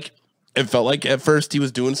felt like at first he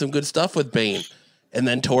was doing some good stuff with Bane. And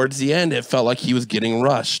then towards the end, it felt like he was getting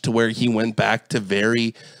rushed to where he went back to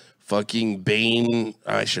very fucking Bane.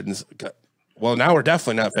 I shouldn't. Well, now we're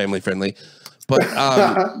definitely not family friendly. But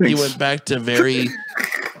he went back to very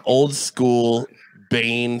old school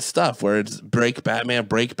Bane stuff where it's break Batman,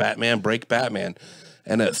 break Batman, break Batman.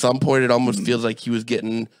 And at some point, it almost feels like he was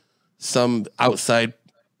getting some outside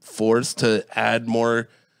force to add more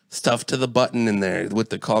stuff to the button in there with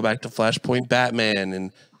the callback to Flashpoint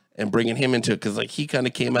Batman and bringing him into it. Because like he kind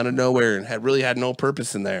of came out of nowhere and had no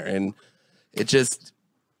purpose in there. And it just,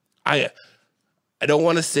 I don't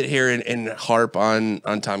want to sit here and harp on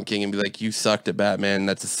Tom King and be like, you sucked at Batman.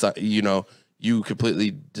 You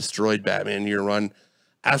completely destroyed Batman. Your run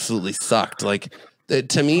absolutely sucked. Like,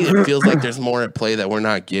 to me, it feels like there's more at play that we're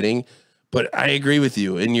not getting. But I agree with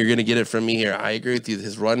you, and you're going to get it from me here. I agree with you.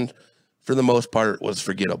 His run, for the most part, was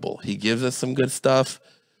forgettable. He gives us some good stuff,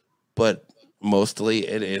 but mostly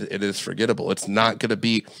it is forgettable. It's not going to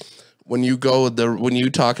be when you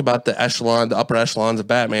talk about the upper echelons of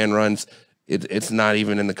Batman runs. It's not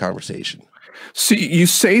even in the conversation. See, you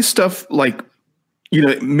say stuff like, you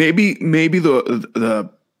know, maybe the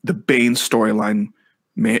Bane storyline,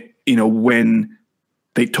 you know, when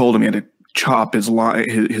they told him he had to chop his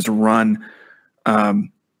run, that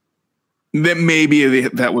maybe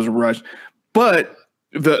that was rushed. But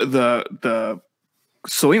the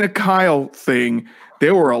Selena Kyle thing,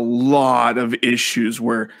 there were a lot of issues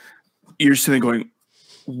where, you're sitting there going,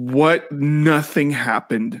 what? Nothing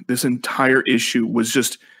happened. This entire issue was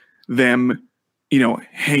just them,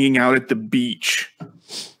 hanging out at the beach,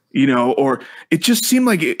 or it just seemed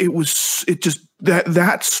like it just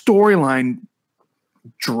that storyline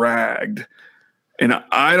dragged. And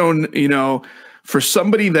I don't, for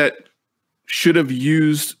somebody that should have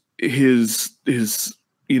used his the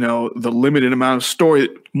limited amount of story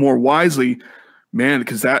more wisely, man,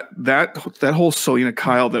 because that whole Selena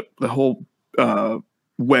Kyle, the whole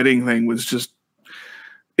wedding thing was just,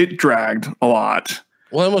 it dragged a lot.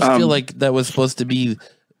 Well, I almost feel like that was supposed to be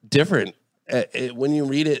different. When you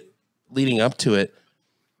read it leading up to it,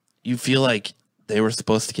 you feel like they were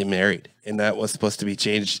supposed to get married, and that was supposed to be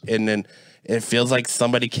changed. And then it feels like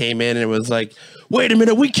somebody came in and it was like, wait a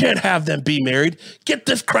minute, we can't have them be married. Get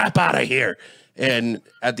this crap out of here. And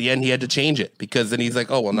at the end, he had to change it because then he's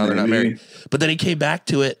like, oh, well, now they're not married. But then he came back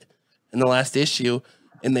to it in the last issue,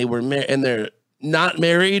 and they were married, and they're not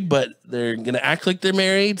married, but they're going to act like they're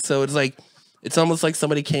married. So it's like, it's almost like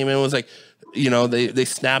somebody came in and was like, they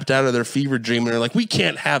snapped out of their fever dream, and they're like, we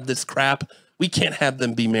can't have this crap. We can't have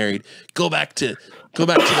them be married. Go back to the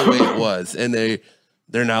way it was. And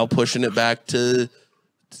they're now pushing it back to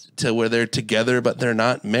where they're together, but they're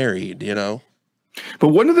not married, But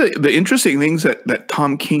one of the interesting things that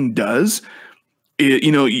Tom King does,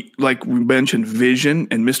 like we mentioned, Vision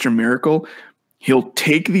and Mr. Miracle, he'll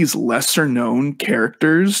take these lesser known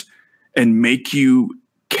characters and make you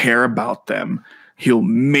care about them. He'll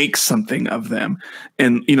make something of them.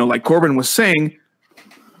 And, like Corbin was saying,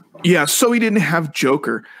 yeah, so he didn't have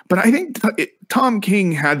Joker, but I think Tom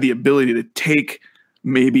King had the ability to take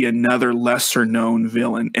maybe another lesser known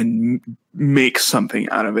villain and make something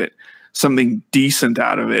out of it, something decent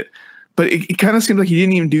out of it. But it kind of seemed like he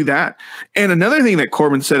didn't even do that. And another thing that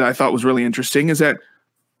Corbin said I thought was really interesting is that,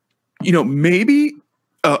 maybe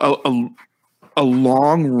a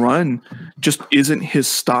long run just isn't his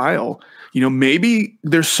style. Maybe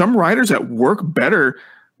there's some writers that work better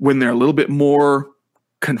when they're a little bit more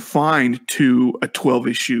confined to a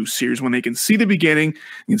 12-issue series, when they can see the beginning,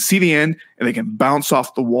 you can see the end, and they can bounce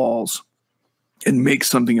off the walls and make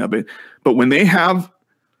something of it. But when they have,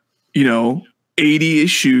 80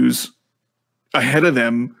 issues ahead of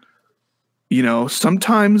them,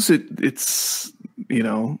 sometimes it's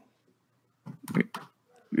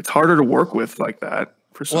harder to work with like that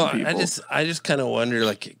for some people. I just kind of wonder,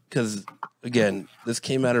 like, because again, this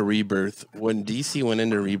came out of Rebirth. When DC went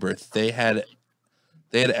into Rebirth, they had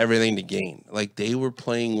everything to gain. Like, they were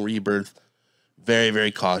playing Rebirth very,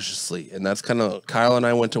 very cautiously. And that's kind of, Kyle and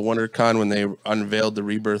I went to WonderCon when they unveiled the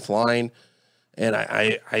Rebirth line. And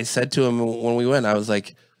I said to him when we went, I was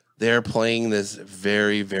like, they're playing this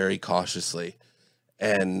very, very cautiously.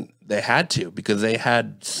 And they had to, because they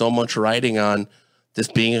had so much writing on this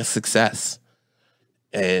being a success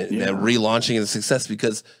and relaunching a success,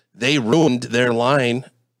 because they ruined their line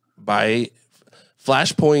by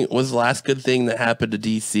Flashpoint was the last good thing that happened to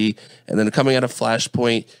DC. And then coming out of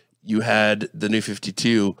Flashpoint, you had the New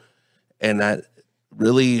 52, and that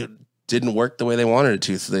really didn't work the way they wanted it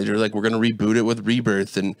to. So they were like, we're going to reboot it with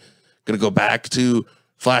Rebirth and going to go back to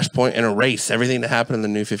Flashpoint and erase everything that happened in the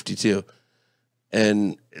New 52.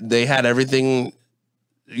 And they had everything,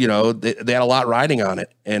 they had a lot riding on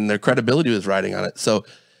it, and their credibility was riding on it. So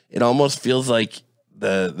it almost feels like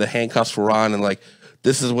the handcuffs were on, and like,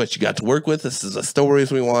 this is what you got to work with. This is the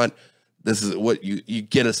stories we want. This is what you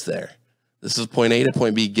get us there. This is point A to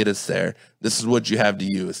point B, get us there. This is what you have to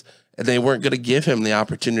use. And they weren't going to give him the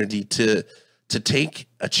opportunity to take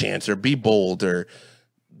a chance or be bold or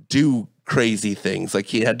do crazy things. Like,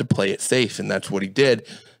 he had to play it safe, and that's what he did.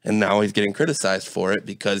 And now he's getting criticized for it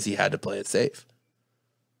because he had to play it safe.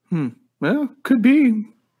 Well, could be.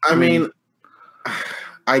 I mean,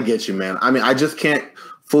 I get you, man. I mean, I just can't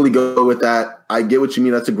fully go with that. I get what you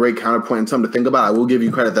mean. That's a great counterpoint and something to think about. I will give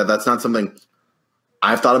you credit that that's not something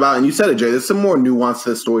I've thought about. And you said it, Jay. There's some more nuance to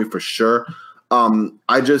this story for sure.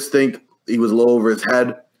 I just think he was a little over his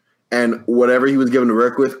head. And whatever he was given to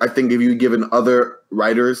work with, I think if you had given other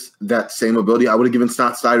writers that same ability, I would have given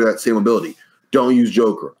Scott Snyder that same ability. Don't use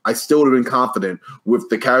Joker. I still would have been confident with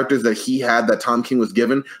the characters that he had, that Tom King was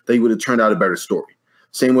given, that he would have turned out a better story.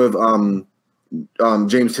 Same with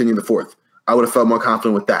James Tynion IV. I would have felt more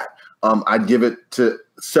confident with that. I'd give it to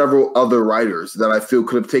several other writers that I feel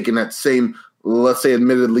could have taken that same, let's say,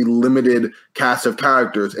 admittedly limited cast of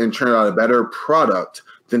characters and turned out a better product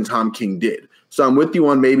than Tom King did. So I'm with you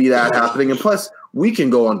on maybe that happening. And plus, we can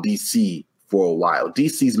go on DC for a while.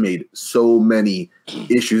 DC's made so many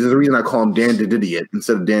issues. There's a reason I call him Dan Didiot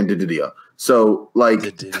instead of Dan Dididia. So, like,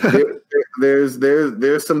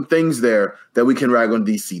 there's some things there that we can rag on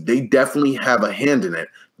DC. They definitely have a hand in it.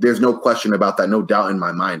 There's no question about that, no doubt in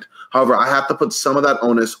my mind. However, I have to put some of that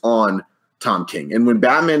onus on Tom King. And when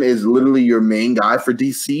Batman is literally your main guy for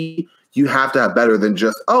DC, you have to have better than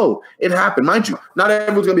just, oh, it happened. Mind you, not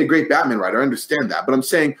everyone's going to be a great Batman writer. I understand that. But I'm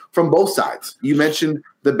saying from both sides. You mentioned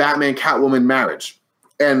the Batman-Catwoman marriage.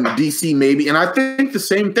 And DC maybe, and I think the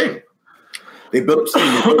same thing. They built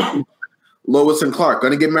up Lois and Clark,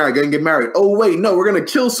 gonna get married. Oh, wait, no, we're going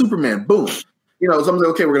to kill Superman. Boom. You know, someone's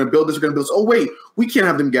like, okay, we're going to build this, Oh, wait, we can't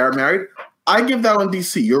have them get married. I give that on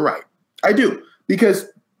DC. You're right. I do. Because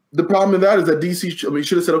the problem with that is that DC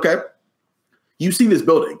should have said, okay, you see this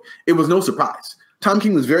building. It was no surprise. Tom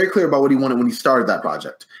King was very clear about what he wanted when he started that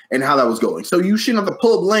project and how that was going. So you shouldn't have to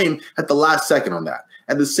pull blame at the last second on that.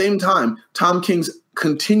 At the same time, Tom King's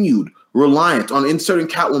continued reliance on inserting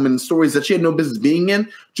Catwoman in stories that she had no business being in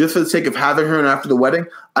just for the sake of having her and after the wedding,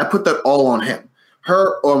 I put that all on him.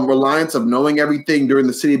 Her reliance of knowing everything during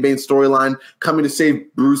the City of Bane storyline, coming to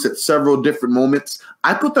save Bruce at several different moments,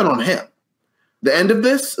 I put that on him. The end of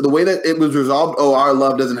this, the way that it was resolved, oh, our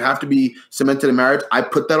love doesn't have to be cemented in marriage, I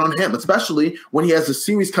put that on him, especially when he has a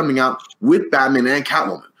series coming out with Batman and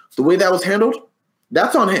Catwoman. The way that was handled,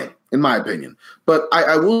 that's on him, in my opinion. But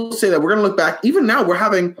I will say that we're going to look back. Even now, we're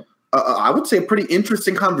having, I would say, a pretty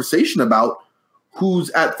interesting conversation about who's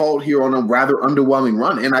at fault here on a rather underwhelming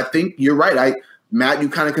run. And I think you're right. Matt, you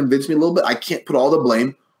kind of convinced me a little bit. I can't put all the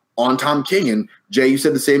blame on Tom King. And Jay, you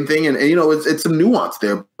said the same thing. And you know, it's some nuance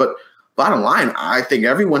there. But bottom line, I think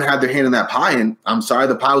everyone had their hand in that pie. And I'm sorry,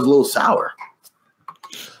 the pie was a little sour.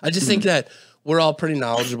 I just think that we're all pretty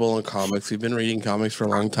knowledgeable in comics. We've been reading comics for a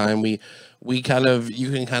long time. You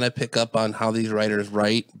can kind of pick up on how these writers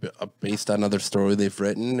write based on other story they've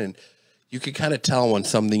written. And you can kind of tell when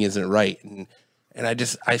something isn't right. And I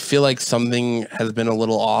feel like something has been a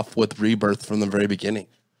little off with Rebirth from the very beginning.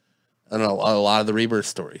 And a lot of the Rebirth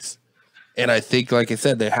stories. And I think, like I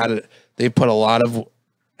said, they put a lot of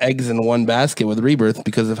eggs in one basket with Rebirth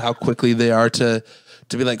because of how quickly they are to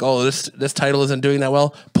be like, oh, this title isn't doing that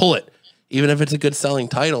well, pull it. Even if it's a good selling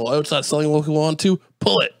title, oh, it's not selling what we want to,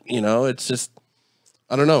 pull it. You know, it's just,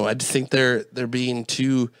 I don't know. I just think they're being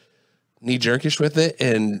too knee-jerkish with it,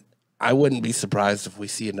 and I wouldn't be surprised if we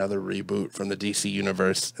see another reboot from the DC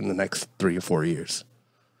universe in the next 3 or 4 years.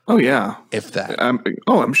 Oh yeah, if that. I'm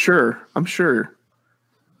sure. I'm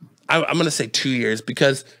going to say 2 years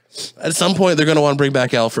because at some point they're going to want to bring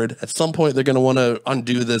back Alfred. At some point they're going to want to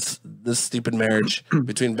undo this stupid marriage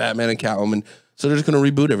between Batman and Catwoman. So they're just going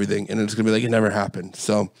to reboot everything, and it's going to be like it never happened.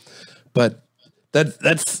 So, but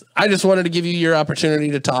that's. I just wanted to give you your opportunity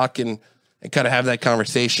to talk and kind of have that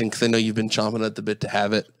conversation because I know you've been chomping at the bit to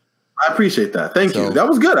have it. I appreciate that. Thank you. That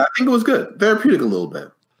was good. I think it was good. Therapeutic a little bit.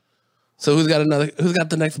 So who's got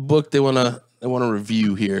the next book they want to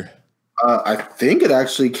review here? I think it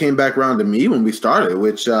actually came back around to me when we started,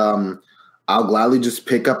 which I'll gladly just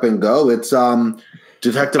pick up and go. It's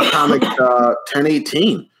Detective Comics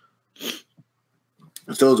 1018.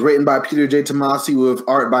 So it's written by Peter J. Tomasi with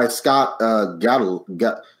art by Scott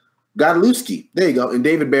Godlewski. There you go. And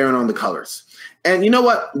David Barron on the colors. And you know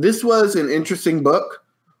what? This was an interesting book.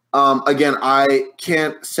 Again, I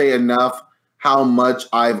can't say enough how much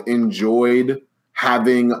I've enjoyed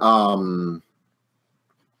having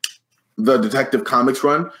the Detective Comics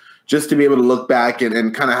run, just to be able to look back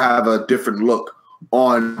and kind of have a different look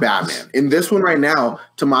on Batman. In this one right now,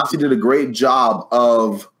 Tomasi did a great job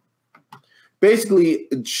of basically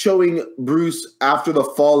showing Bruce after the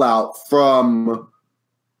fallout from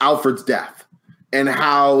Alfred's death and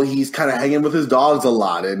how he's kind of hanging with his dogs a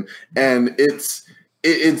lot. And it's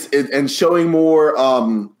showing more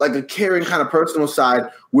like a caring kind of personal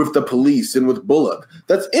side with the police and with Bullock.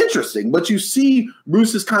 That's interesting. But you see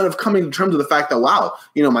Bruce is kind of coming to terms with the fact that, wow,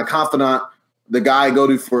 you know, my confidant, the guy I go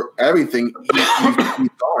to for everything, he's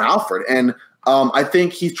gone, Alfred. And I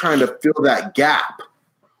think he's trying to fill that gap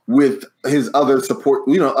with his other support,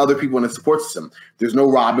 you know, other people in his support system. There's no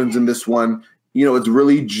Robins in this one. You know, it's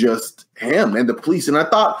really just him and the police. And I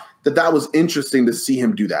thought that was interesting to see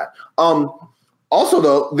him do that. Also,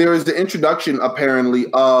 though, there is the introduction, apparently,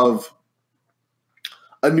 of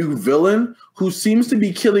a new villain who seems to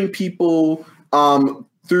be killing people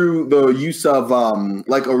through the use of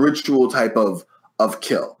like a ritual type of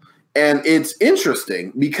kill. And it's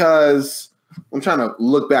interesting because I'm trying to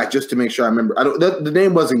look back just to make sure I remember. The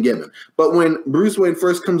name wasn't given. But when Bruce Wayne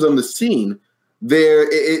first comes on the scene,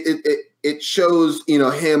 it shows, you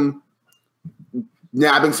know, him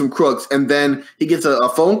nabbing some crooks. And then he gets a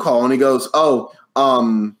phone call and he goes, oh,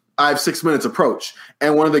 I have 6 minutes, approach.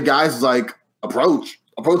 And one of the guys is like, approach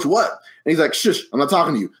what? And he's like, shush, I'm not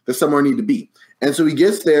talking to you. There's somewhere I need to be. And so he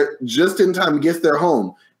gets there just in time. He gets there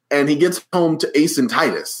home. And he gets home to Ace and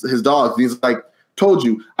Titus, his dogs. And he's like, told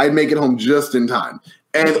you I'd make it home just in time.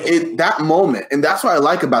 And that moment, and that's what I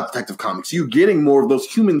like about Detective Comics, you getting more of those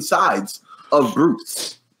human sides of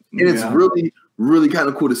Bruce. And it's really, really kind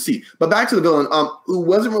of cool to see. But back to the villain, who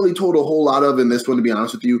wasn't really told a whole lot of in this one, to be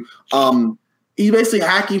honest with you. He's basically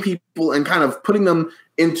hacking people and kind of putting them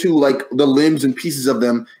into like the limbs and pieces of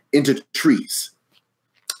them into trees.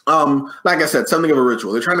 Like I said, something of a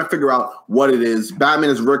ritual. They're trying to figure out what it is. Batman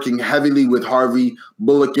is working heavily with Harvey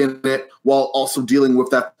Bullock in it while also dealing with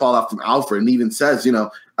that fallout from Alfred. And even says,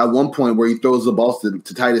 at one point where he throws the balls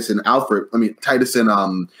to Titus and Titus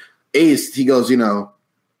and Ace, he goes,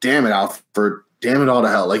 damn it, Alfred, damn it all to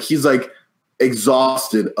hell. Like he's like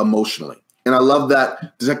exhausted emotionally. And I love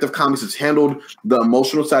that Detective Comics has handled the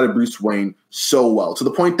emotional side of Bruce Wayne so well, to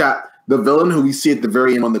the point that the villain who we see at the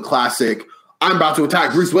very end on the classic, I'm about to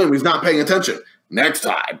attack Bruce Wayne when he's not paying attention. Next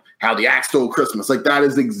time, how the axe stole Christmas. Like that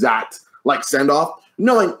is the exact like send off.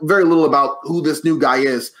 Knowing very little about who this new guy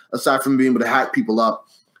is, aside from being able to hack people up,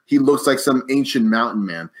 he looks like some ancient mountain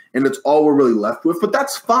man, and it's all we're really left with. But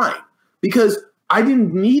that's fine because I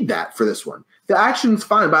didn't need that for this one. The action's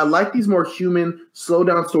fine, but I like these more human, slow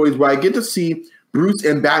down stories where I get to see Bruce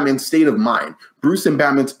and Batman's state of mind, Bruce and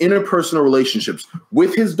Batman's interpersonal relationships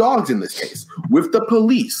with his dogs in this case, with the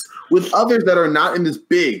police, with others that are not in this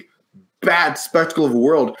big, bad spectacle of a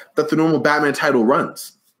world that the normal Batman title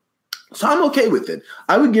runs. So I'm okay with it.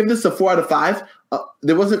 I would give this a 4 out of 5.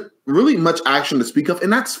 There wasn't really much action to speak of,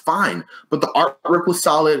 and that's fine. But the artwork was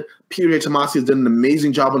solid. Peter J. Tomasi has done an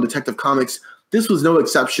amazing job on Detective Comics. This was no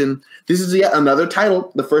exception. This is yet another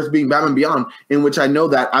title, the first being Batman Beyond, in which I know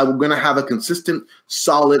that I'm going to have a consistent,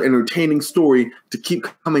 solid, entertaining story to keep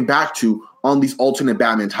coming back to on these alternate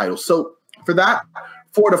Batman titles. So for that,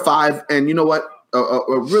 4 to 5. And you know what? A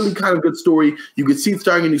really kind of good story. You could see it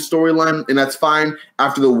starting a new storyline, and that's fine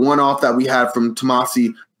after the one-off that we had from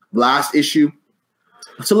Tomasi last issue.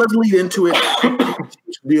 So let's lead into it.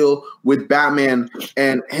 Deal with Batman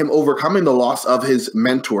and him overcoming the loss of his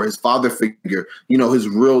mentor, his father figure, his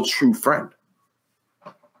real true friend.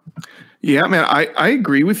 Yeah, man, I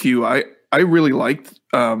agree with you. I really liked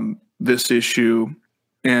this issue,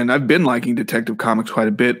 and I've been liking Detective Comics quite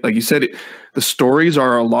a bit. Like you said, the stories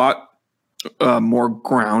are a lot more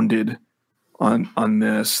grounded on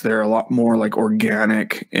this. They're a lot more like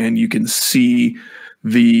organic, and you can see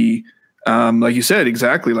the like you said,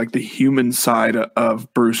 exactly like the human side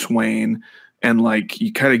of Bruce Wayne, and like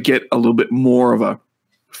you kind of get a little bit more of a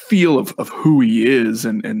feel of who he is,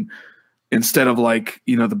 and instead of like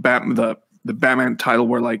the Batman title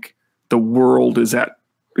where like the world is at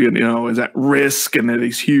risk and there are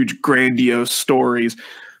these huge grandiose stories,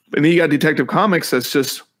 and then you got Detective Comics that's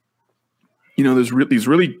just there's these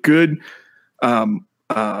really good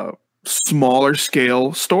smaller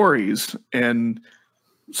scale stories. And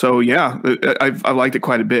so, yeah, I've liked it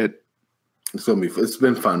quite a bit. It's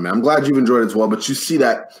been fun, man. I'm glad you've enjoyed it as well. But you see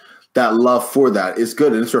that love for that is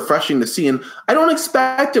good, and it's refreshing to see. And I don't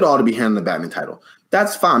expect it all to be handed the Batman title.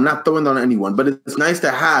 That's fine. I'm not throwing that on anyone, but it's nice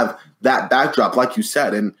to have that backdrop, like you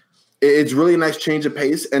said. And it's really a nice change of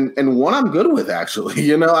pace, and one I'm good with,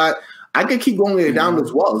 actually. I could keep going it down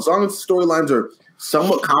as well. As long as the storylines are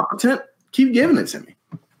somewhat competent, keep giving it to me.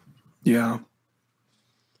 Yeah.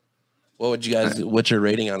 What's your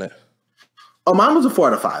rating on it? Oh, mine was a 4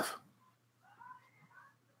 out of 5.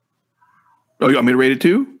 Oh, you want me to rate it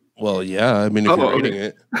too? Well, yeah. I mean, if you're rating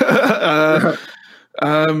it. Yeah,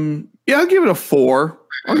 I'll give it a 4.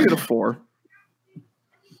 I'll give it a 4.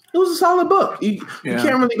 It was a solid book. You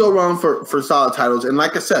can't really go wrong for solid titles. And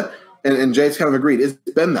like I said, and Jay's kind of agreed, it's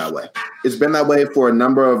been that way. It's been that way for a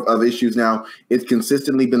number of issues now. It's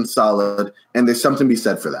consistently been solid, and there's something to be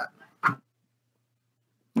said for that.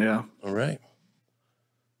 Yeah. All right.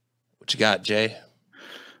 What you got, Jay?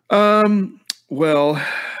 Well,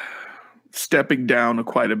 stepping down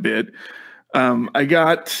quite a bit. I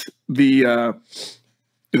got the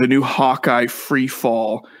new Hawkeye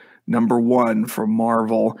Freefall #1 from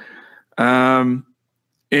Marvel. And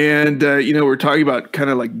we're talking about kind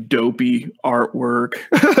of like dopey artwork.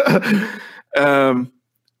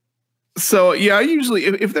 So yeah, I usually,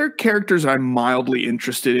 if there are characters I'm mildly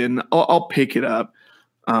interested in, I'll pick it up.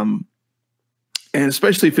 And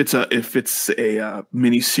especially if it's a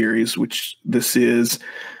mini series, which this is.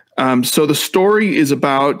 So the story is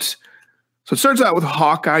about. So it starts out with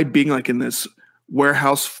Hawkeye being like in this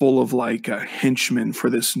warehouse full of like henchmen for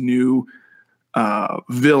this new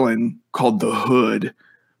villain called the Hood.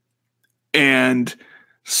 And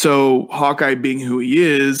so Hawkeye, being who he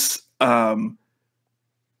is,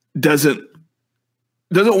 doesn't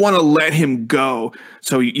want to let him go.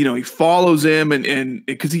 So he follows him and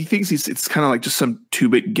because he thinks it's kind of like just some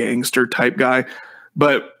 2-bit gangster type guy,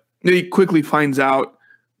 but he quickly finds out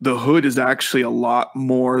the Hood is actually a lot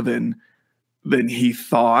more than he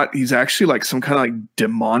thought. He's actually like some kind of like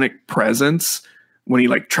demonic presence when he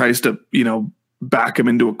like tries to back him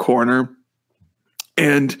into a corner.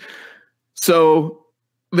 And so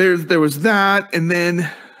there was that, and then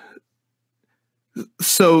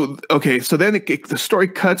then the story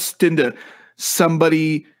cuts into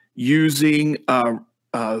somebody using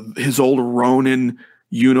his old Ronin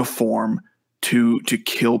uniform to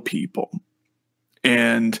kill people,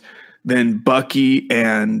 and then Bucky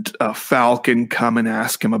and Falcon come and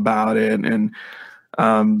ask him about it, and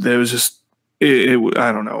there was just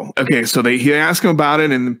I don't know. Okay, so he asked him about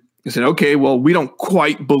it, and he said, "Okay, well, we don't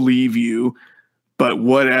quite believe you, but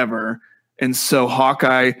whatever." And so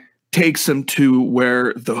Hawkeye takes him to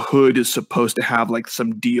where the Hood is supposed to have like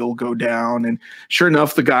some deal go down. And sure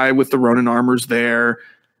enough, the guy with the Ronin armor's there.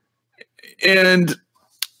 And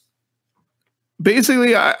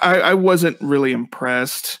basically I wasn't really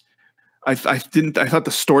impressed. I thought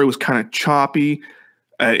the story was kind of choppy.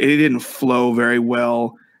 It didn't flow very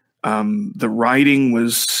well. The writing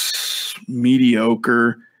was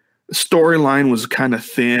mediocre. The storyline was kind of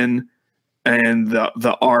thin, and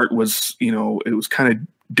the art was, it was kind of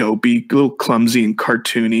dopey, a little clumsy and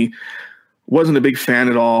cartoony. Wasn't a big fan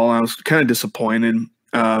at all. I was kind of disappointed.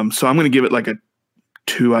 So I'm going to give it like a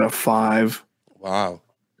 2 out of 5. Wow.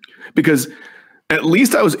 Because at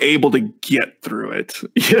least I was able to get through it.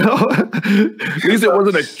 At least it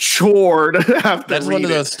wasn't a chore to have to That's read one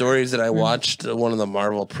of it. those stories that I watched one of the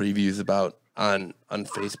Marvel previews about on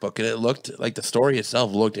Facebook, and it looked like the story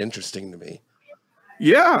itself looked interesting to me.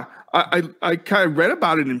 Yeah. I kind of read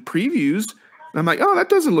about it in previews, and I'm like, oh, that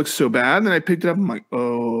doesn't look so bad. And then I picked it up. I'm like,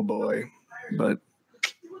 oh boy, but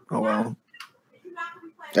oh well.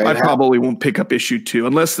 I probably won't pick up issue 2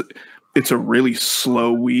 unless it's a really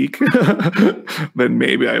slow week. Then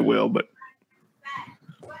maybe I will. But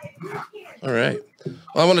all right.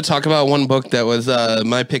 Well, I want to talk about one book that was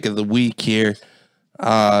my pick of the week here,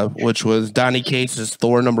 which was Donny Cates'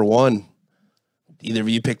 Thor #1. Either of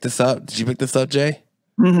you picked this up? Did you pick this up, Jay?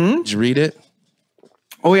 Mm-hmm. Did you read it?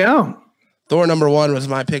 Oh yeah. Thor #1 was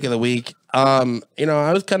my pick of the week. I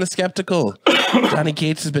was kind of skeptical. Donny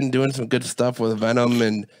Cates has been doing some good stuff with Venom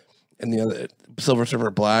and the other Silver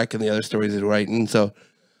Surfer Black and the other stories he's writing. So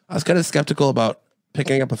I was kind of skeptical about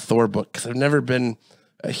picking up a Thor book because I've never been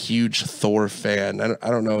a huge Thor fan. I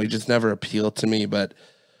don't know. He just never appealed to me. But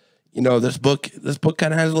this book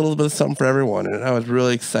kind of has a little bit of something for everyone, and I was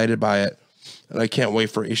really excited by it, and I can't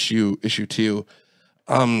wait for issue 2.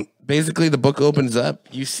 Basically, the book opens up.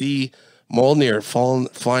 You see Mjolnir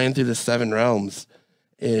flying through the 7 realms,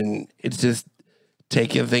 and it's just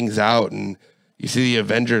taking things out. And you see the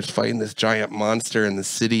Avengers fighting this giant monster in the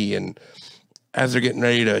city, and as they're getting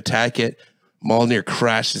ready to attack it, Mjolnir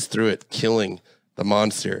crashes through it, killing the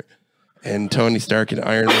monster. And Tony Stark and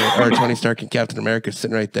Tony Stark and Captain America are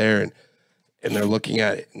sitting right there, and they're looking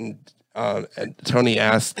at it. And Tony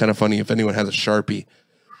asks, kind of funny, if anyone has a Sharpie.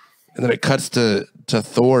 And then it cuts to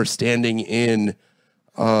Thor standing in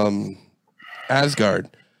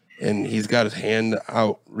Asgard, and he's got his hand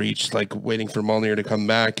outreached, like waiting for Mjolnir to come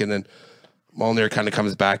back. And then Mjolnir kind of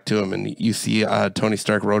comes back to him, and you see Tony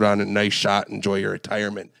Stark wrote on a nice shot, enjoy your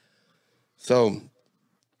retirement. So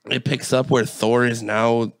it picks up where Thor is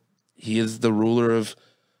now. He is the ruler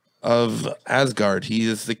of Asgard. He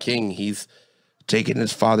is the king. He's taken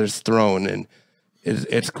his father's throne, and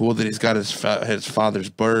it's cool that he's got his father's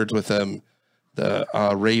birds with him, the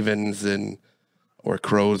ravens or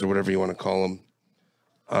crows or whatever you want to call them.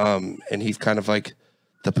 And he's kind of like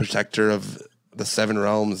the protector of the 7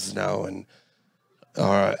 realms now. And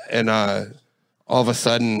all of a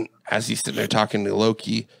sudden, as he's sitting there talking to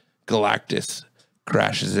Loki, Galactus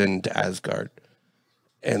crashes into Asgard.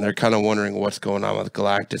 And they're kind of wondering what's going on with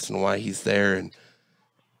Galactus and why he's there.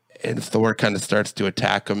 And Thor kind of starts to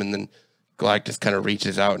attack him, and then Galactus kind of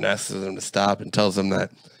reaches out and asks him to stop and tells him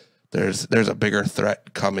that there's a bigger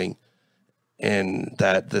threat coming, and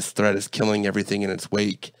that this threat is killing everything in its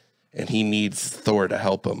wake, and he needs Thor to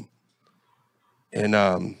help him. And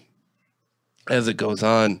as it goes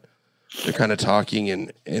on, they're kind of talking,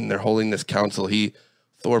 and they're holding this council.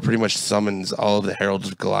 Thor pretty much summons all of the heralds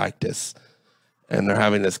of Galactus, and they're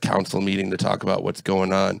having this council meeting to talk about what's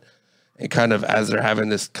going on. And kind of as they're having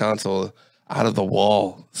this council, out of the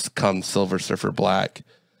wall comes Silver Surfer Black,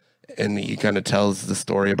 and he kind of tells the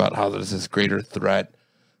story about how there's this greater threat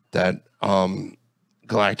that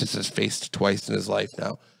Galactus has faced twice in his life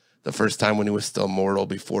now. The first time when he was still mortal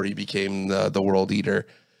before he became the world eater,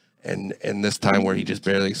 and this time where he just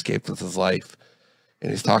barely escaped with his life.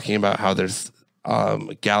 And he's talking about how there's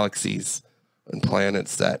galaxies and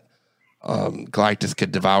planets that Galactus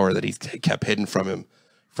could devour that he kept hidden from him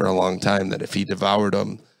for a long time, that if he devoured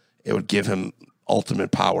them, it would give him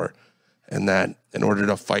ultimate power. And that in order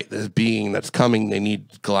to fight this being that's coming, they need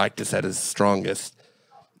Galactus at his strongest.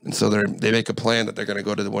 And so they make a plan that they're going to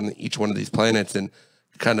go to each one of these planets and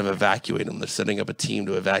kind of evacuate them. They're setting up a team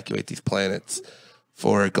to evacuate these planets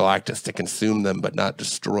for Galactus to consume them, but not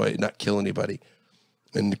destroy, not kill anybody,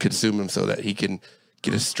 and consume him so that he can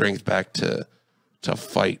get his strength back to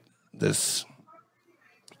fight this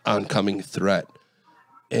oncoming threat.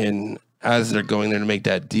 And as they're going there to make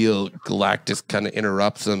that deal, Galactus kind of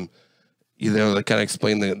interrupts them. They kind of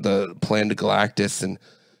explain the plan to Galactus, and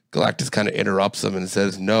Galactus kind of interrupts them and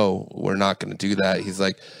says, "No, we're not going to do that." He's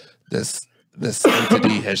like, "This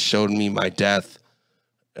entity has shown me my death.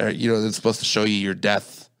 It's supposed to show you your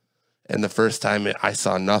death. And the first time I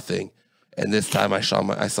saw nothing, and this time I saw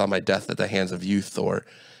my death at the hands of you, Thor."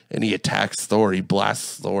 And he attacks Thor. He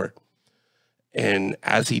blasts Thor. And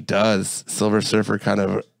as he does, Silver Surfer kind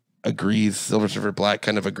of agrees. Silver Surfer Black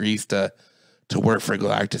kind of agrees to work for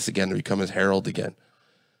Galactus again, to become his herald again.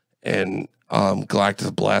 And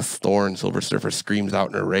Galactus blasts Thor, and Silver Surfer screams out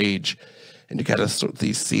in a rage. And you kind of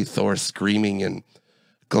see Thor screaming, and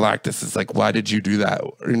Galactus is like, "Why did you do that?"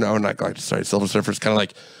 Not Galactus, sorry. Silver Surfer's kind of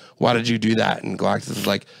like, "Why did you do that?" And Galactus is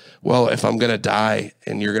like, "Well, if I'm going to die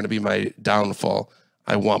and you're going to be my downfall,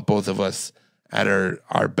 I want both of us at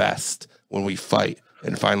our best when we fight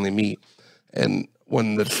and finally meet." And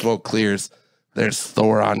when the smoke clears, there's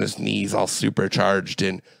Thor on his knees, all supercharged,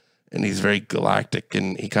 and he's very galactic,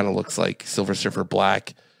 and he kind of looks like Silver Surfer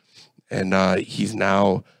Black. And he's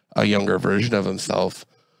now a younger version of himself,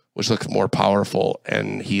 which looks more powerful,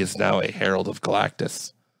 and he is now a herald of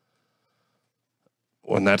Galactus.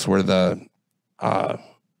 And that's where the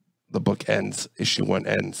book ends. Issue 1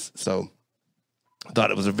 ends. So I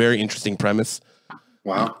thought it was a very interesting premise.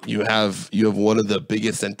 Wow. You have one of the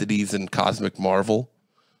biggest entities in cosmic Marvel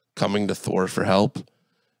coming to Thor for help.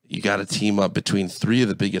 You got to team up between 3 of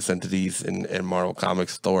the biggest entities in Marvel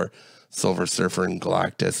Comics: Thor, Silver Surfer, and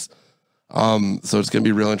Galactus. So it's going to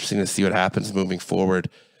be real interesting to see what happens moving forward.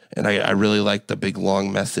 And I really like the big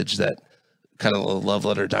long message that kind of a love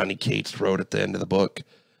letter Donny Cates wrote at the end of the book.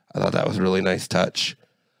 I thought that was a really nice touch.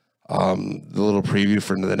 The little preview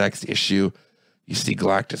for the next issue, you see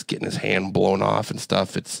Galactus getting his hand blown off and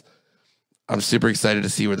stuff. I'm super excited to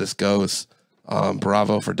see where this goes.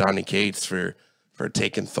 Bravo for Donny Cates for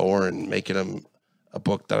taking Thor and making him a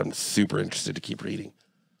book that I'm super interested to keep reading.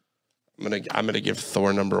 I'm gonna give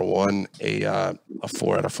Thor #1 a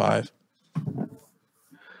 4 out of 5.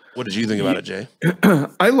 What did you think about it, Jay?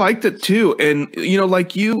 I liked it too, and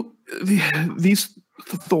like you, these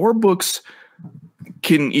Thor books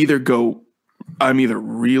can either go, I'm either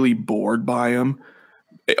really bored by them,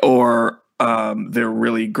 or they're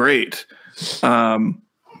really great. I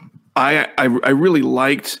really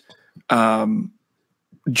liked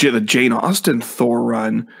the Jane Austen Thor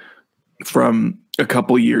run from a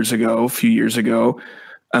few years ago.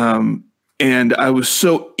 And I was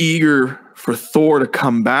so eager for Thor to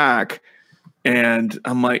come back. And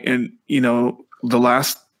I'm like, the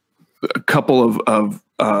last couple of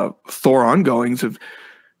Thor ongoings have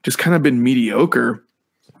just kind of been mediocre.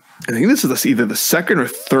 I think this is either the second or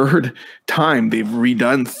third time they've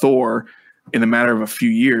redone Thor in a matter of a few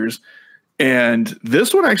years. And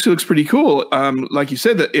this one actually looks pretty cool. Like you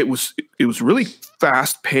said, that it was really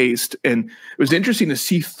fast paced, and it was interesting to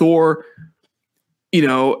see Thor,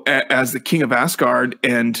 as the king of Asgard,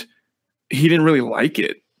 and he didn't really like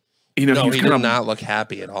it. No, he did not look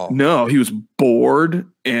happy at all. No, he was bored,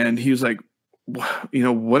 and he was like,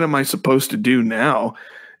 what am I supposed to do now?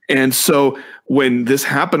 And so when this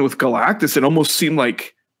happened with Galactus, it almost seemed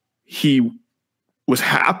like he was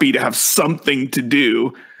happy to have something to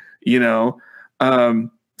do,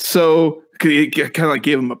 so it kind of like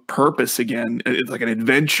gave him a purpose again. It's like an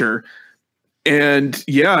adventure. And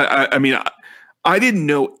yeah, I didn't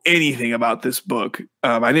know anything about this book.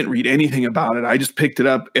 I didn't read anything about it. I just picked it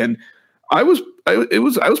up, and I was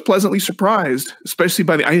pleasantly surprised,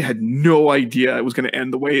 especially I had no idea it was going to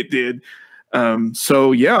end the way it did.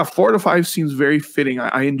 So yeah, 4 out of 5 seems very fitting.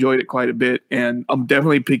 I enjoyed it quite a bit, and I'm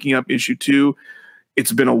definitely picking up issue 2.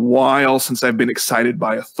 It's been a while since I've been excited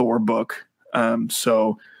by a Thor book.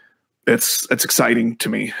 So that's exciting to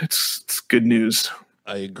me. It's good news.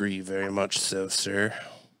 I agree very much so, sir.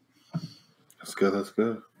 That's good. That's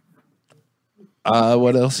good.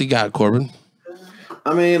 What else you got, Corbin?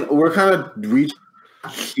 We're kind of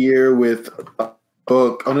here with a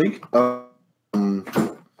book.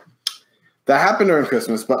 That happened during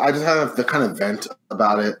Christmas, but I just have to kind of vent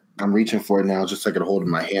about it. I'm reaching for it now just so I can hold it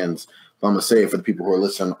in my hands. But I'm going to say it for the people who are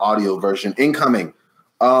listening, audio version. Incoming.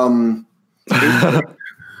 By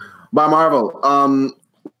Marvel.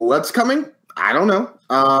 What's coming? I don't know.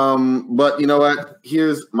 But you know what?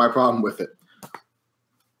 Here's my problem with it.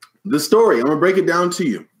 The story, I'm going to break it down to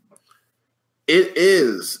you. It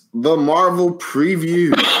is the Marvel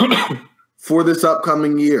preview for this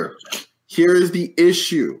upcoming year. Here is the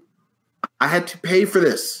issue. I had to pay for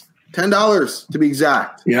this. $10 to be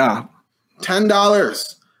exact. Yeah.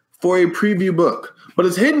 $10 for a preview book. But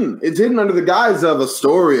it's hidden. It's hidden under the guise of a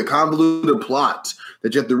story, a convoluted plot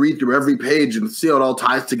that you have to read through every page and see how it all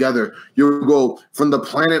ties together. You'll go from the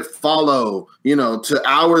planet Follow, to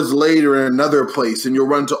hours later in another place, and you'll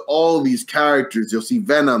run to all these characters. You'll see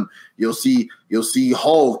Venom. You'll see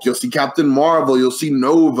Hulk. You'll see Captain Marvel. You'll see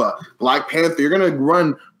Nova, Black Panther. You're going to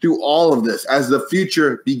run through all of this as the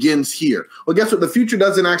future begins here. Well, guess what? The future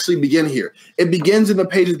doesn't actually begin here. It begins in the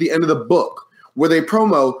page at the end of the book, where they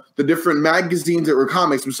promo the different magazines that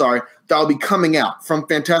will be coming out, from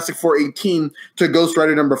Fantastic Four 18 to Ghost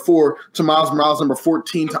Rider number 4 to Miles Morales number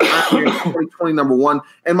 14 to Iron Man 2020 number 1.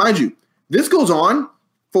 And mind you, this goes on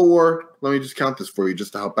for, let me just count this for you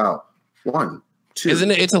just to help out. 1, 2.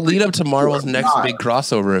 Isn't it? It's a lead up to Marvel's next big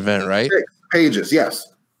crossover event, right? 6 pages, yes.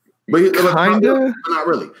 But Kinda. not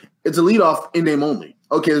really. It's a lead off in name only.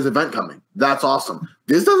 Okay, there's an event coming. That's awesome.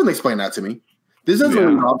 This doesn't explain that to me. This doesn't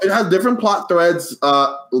lead off. It has different plot threads,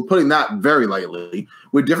 putting that very lightly,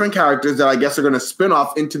 with different characters that I guess are going to spin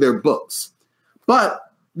off into their books. But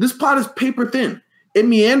this plot is paper thin. It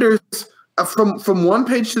meanders from one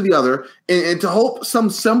page to the other, and to hope some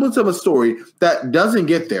semblance of a story that doesn't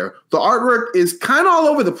get there. The artwork is kind of all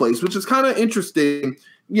over the place, which is kind of interesting,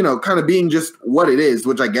 kind of being just what it is,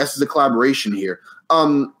 which I guess is a collaboration here.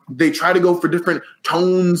 They try to go for different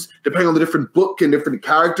tones depending on the different book and different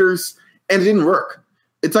characters, and it didn't work.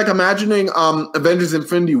 It's like imagining Avengers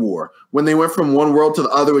Infinity War, when they went from one world to the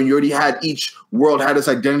other, and you already had each world had its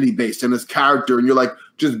identity based and its character, and you're like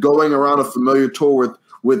just going around a familiar tour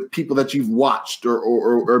with people that you've watched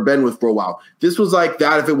or been with for a while. This was like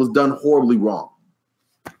that if it was done horribly wrong.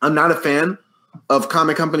 I'm not a fan of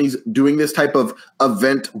comic companies doing this type of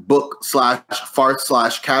event book /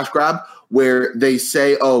 farce / cash grab, where they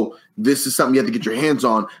say, oh, this is something you have to get your hands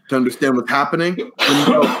on to understand what's happening. You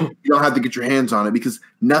don't have to get your hands on it, because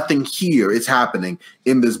nothing here is happening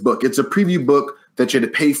in this book. It's a preview book that you had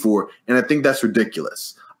to pay for, and I think that's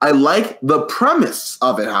ridiculous. I like the premise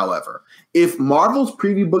of it, however. If Marvel's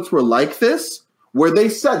preview books were like this, where they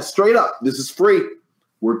said straight up, this is free,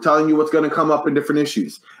 we're telling you what's going to come up in different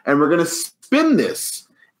issues, and we're going to spin this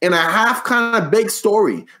in a half kind of big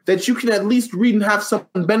story that you can at least read and have some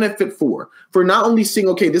benefit for not only seeing,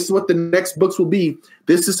 okay, this is what the next books will be.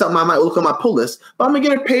 This is something I might look on my pull list, but I'm going to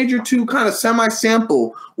get a page or two kind of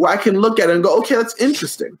semi-sample where I can look at it and go, okay, that's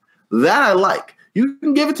interesting. That I like. You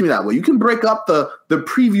can give it to me that way. You can break up the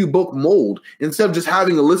preview book mold instead of just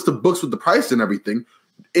having a list of books with the price and everything.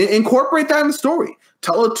 Incorporate that in the story.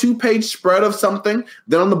 Tell a 2-page spread of something.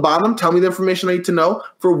 Then on the bottom, tell me the information I need to know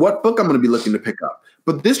for what book I'm going to be looking to pick up.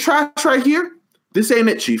 But this trash right here, this ain't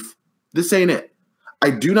it, Chief. This ain't it. I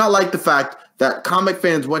do not like the fact that comic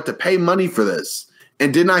fans went to pay money for this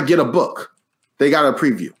and did not get a book. They got a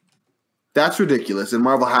preview. That's ridiculous, and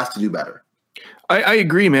Marvel has to do better. I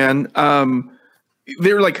agree, man.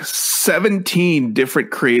 There were like 17 different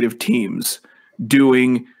creative teams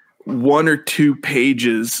doing 1 or 2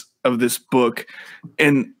 pages of this book,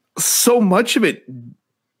 and so much of it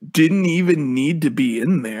didn't even need to be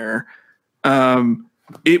in there.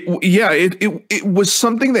 It was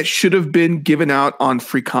something that should have been given out on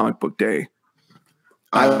Free Comic Book Day.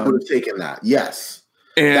 I would have taken that. Yes.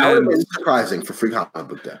 And that would have been surprising for Free Comic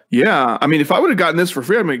Book Day. Yeah. I mean, if I would have gotten this for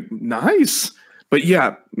free, I'd be like, nice. But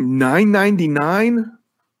yeah, $9.99?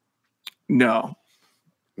 No.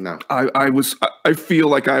 I feel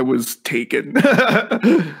like I was taken.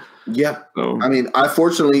 Yeah. I mean,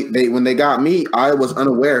 unfortunately, when they got me, I was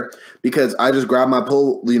unaware, because I just grabbed my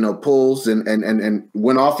pulls and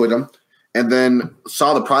went off with them, and then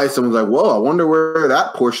saw the price and was like, whoa, I wonder where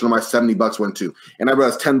that portion of my $70 went to. And I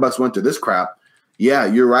realized $10 went to this crap. Yeah,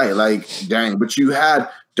 you're right. Like, dang. But you had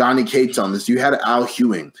Donny Cates on this. You had Al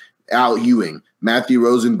Ewing, Matthew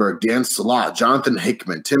Rosenberg, Dan Slott, Jonathan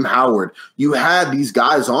Hickman, Tim Howard. You had these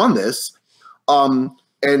guys on this.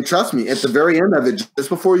 And trust me, at the very end of it, just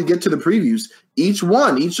before you get to the previews, each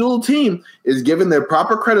little team is given their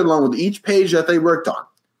proper credit along with each page that they worked on.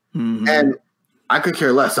 Mm-hmm. And I could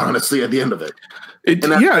care less, honestly, at the end of it.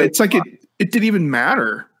 It's like it didn't even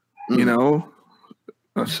matter, you know.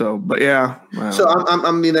 So, but yeah. So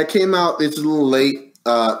I mean, that came out. It's a little late.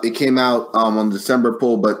 It came out on December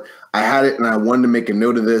poll, but I had it and I wanted to make a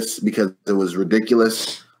note of this because it was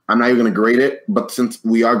ridiculous. I'm not even going to grade it, but since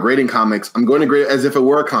we are grading comics, I'm going to grade it as if it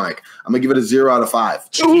were a comic. I'm going to give it a 0 out of 5.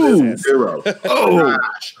 Ooh. 0.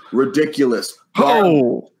 Trash. Ridiculous.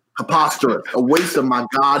 Preposterous. A waste of my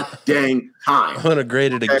god dang time. I'm going to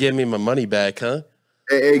grade it and give me my money back, huh?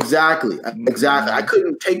 Exactly. I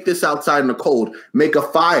couldn't take this outside in the cold, make a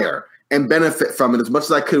fire, and benefit from it as much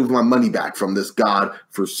as I could with my money back from this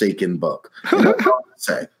god-forsaken book. That's all I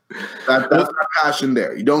say. That's my passion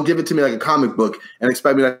there. You don't give it to me like a comic book and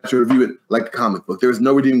expect me to review it like a comic book. There is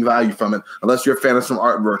no redeeming value from it unless you're a fan of some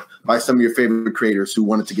artwork by some of your favorite creators who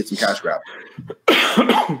wanted to get some cash grab.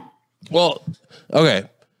 Well, okay.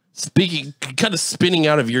 Speaking, kind of spinning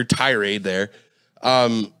out of your tirade there,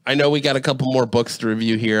 I know we got a couple more books to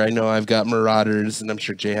review here. I know I've got Marauders, and I'm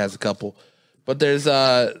sure Jay has a couple. But there's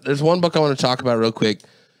one book I want to talk about real quick.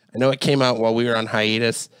 I know it came out while we were on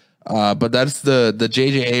hiatus, but that's the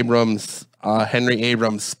J.J. Abrams, Henry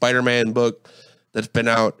Abrams Spider-Man book that's been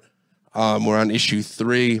out. We're on issue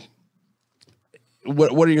 3.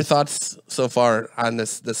 What are your thoughts so far on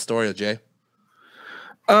this story, Jay?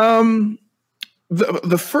 The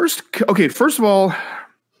first, okay, first of all,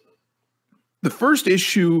 the first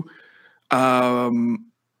issue,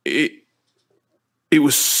 it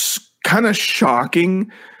was kind of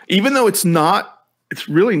shocking, even though it's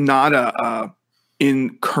really not a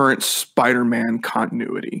in current Spider-Man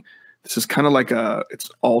continuity. This is kind of like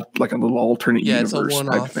it's all like a little alternate universe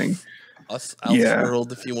type thing.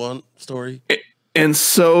 Elseworld, if you want, story. And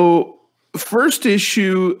so first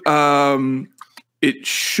issue, it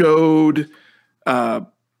showed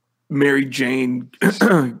Mary Jane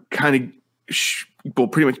kind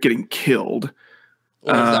of pretty much getting killed.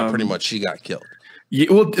 Well, not pretty much. She got killed.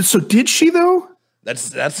 Yeah. Well, so did she though?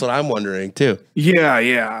 That's what I'm wondering too.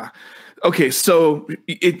 Yeah. Okay, so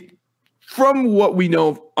from what we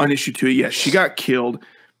know on issue 2, yes, she got killed,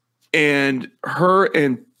 and her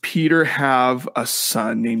and Peter have a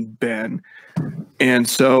son named Ben, and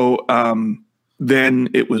so then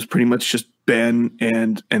it was pretty much just Ben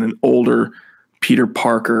and an older Peter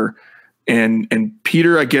Parker, and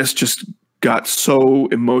Peter, I guess, just got so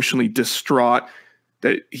emotionally distraught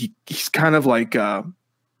that he's kind of like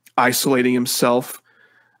isolating himself,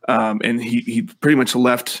 and he pretty much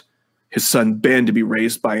left his son Ben to be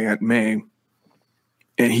raised by Aunt May,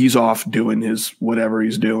 and he's off doing his whatever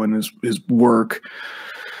he's doing, his work.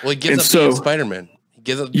 Well, he gives up being Spider-Man. He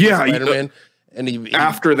gives up being Spider-Man, and he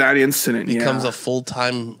after that incident becomes a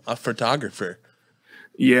full-time photographer.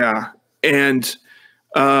 Yeah, and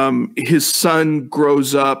his son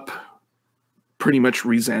grows up pretty much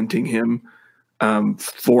resenting him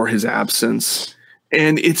for his absence,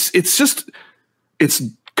 and it's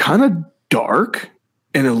kind of dark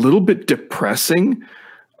and a little bit depressing.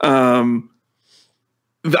 I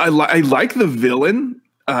like the villain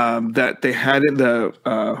that they had in the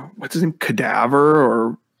what's his name, Cadaver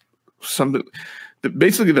or something.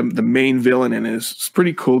 Basically, the main villain in it is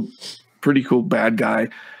pretty cool bad guy,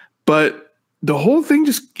 but the whole thing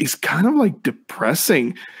just is kind of like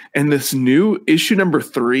depressing. And this new issue number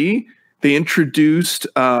 3, they introduced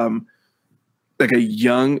like an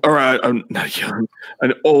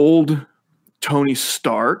old Tony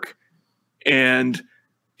Stark, and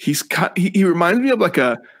he reminds me of like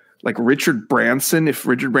Richard Branson, if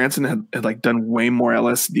Richard Branson had like done way more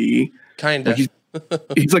LSD. Kind of.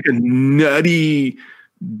 He's like a nutty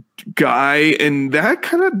guy, and that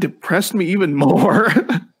kind of depressed me even more.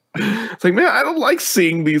 It's like, man, I don't like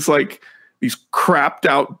seeing these crapped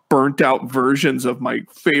out, burnt out versions of my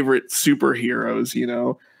favorite superheroes, you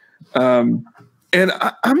know? And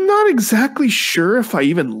I'm not exactly sure if I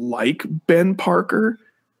even like Ben Parker.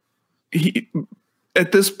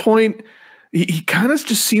 At this point, he kind of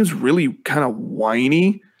just seems really kind of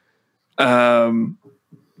whiny. But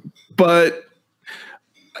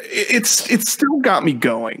it's still got me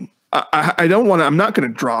going. I don't want to. I'm not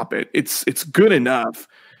going to drop it. It's good enough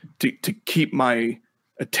to keep my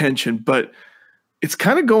attention, but it's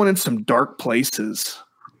kind of going in some dark places,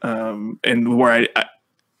 and where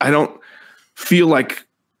I don't feel like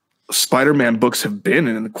Spider-Man books have been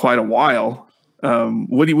in quite a while.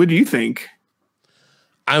 What do you think?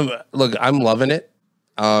 I'm loving it.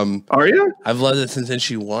 Are you? I've loved it since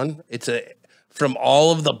issue 1. From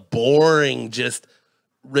all of the boring, just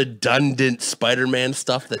redundant Spider-Man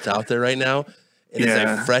stuff that's out there right now. It is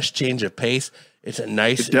a fresh change of pace. It's a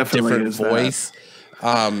nice, different voice.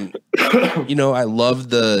 You know, I love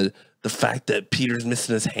the fact that Peter's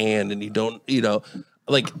missing his hand, and you don't, you know,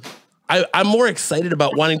 like I'm more excited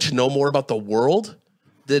about wanting to know more about the world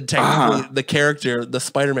than technically the character, the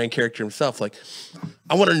Spider-Man character himself. Like,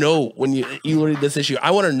 I want to know when you read this issue,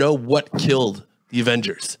 I want to know what killed the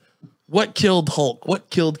Avengers, what killed Hulk, what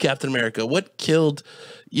killed Captain America, what killed,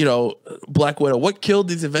 Black Widow, what killed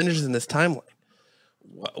these Avengers in this timeline.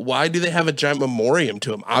 Why do they have a giant memoriam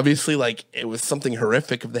to him? Obviously, like, it was something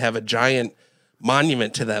horrific if they have a giant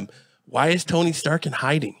monument to them. Why is Tony Stark in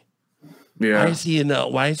hiding? Yeah. Why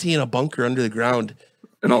is he in a bunker under the ground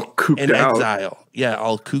and all cooped in out? exile? Yeah,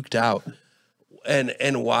 all cooped out.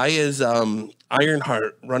 And why is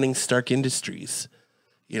Ironheart running Stark Industries?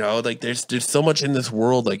 Like, there's so much in this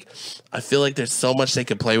world. Like, I feel like there's so much they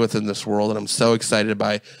could play with in this world, and I'm so excited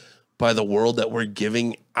by the world that we're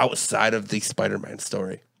giving outside of the Spider-Man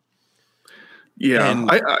story. Yeah, and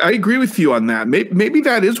I agree with you on that. Maybe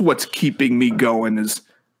that is what's keeping me going. Is,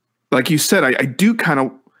 like you said, I do kind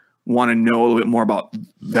of want to know a little bit more about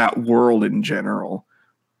that world in general.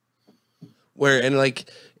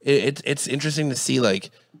 It's interesting to see,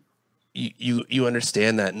 like, you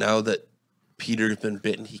understand that now that Peter's been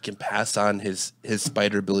bitten, he can pass on his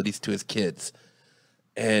spider abilities to his kids.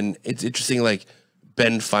 And it's interesting, like,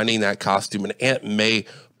 Ben finding that costume and Aunt May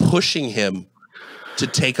pushing him to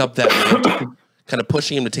take up that role, kind of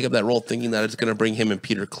pushing him to take up that role, thinking that it's going to bring him and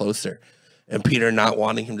Peter closer, and Peter not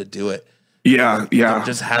wanting him to do it. Yeah.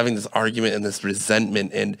 Just having this argument and this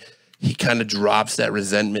resentment, and he kind of drops that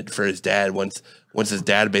resentment for his dad once his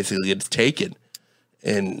dad basically gets taken.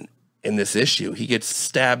 And in this issue, he gets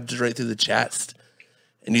stabbed right through the chest,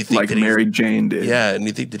 and you think like Mary Jane did. Yeah, and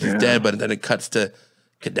you think that he's dead, but then it cuts to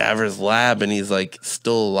Cadaver's lab, and he's like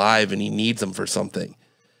still alive, and he needs him for something.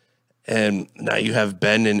 And now you have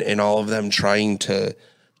Ben and all of them trying to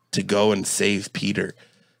go and save Peter,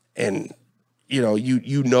 and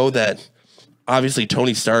you know that obviously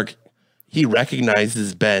Tony Stark, he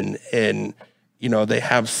recognizes Ben, and they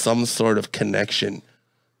have some sort of connection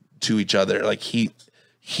to each other. Like,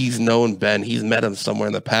 he's known Ben, he's met him somewhere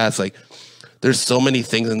in the past. Like, there's so many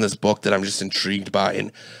things in this book that I'm just intrigued by,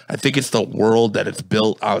 and I think it's the world that it's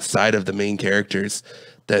built outside of the main characters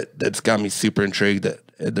that's got me super intrigued. That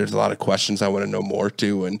there's a lot of questions I want to know more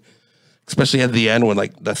to, and especially at the end when,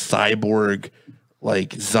 like, the cyborg,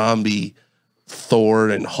 like, zombie Thor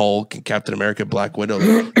and Hulk and Captain America, Black Widow,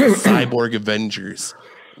 the cyborg Avengers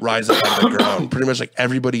rise up out of the ground. Pretty much like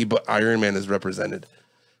everybody but Iron Man is represented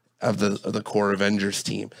of the core Avengers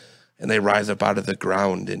team, and they rise up out of the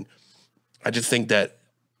ground. And I just think that,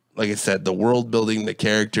 like I said, the world building, the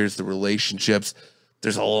characters, the relationships,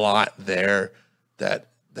 there's a lot there that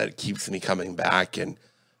keeps me coming back. And,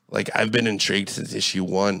 like, I've been intrigued since issue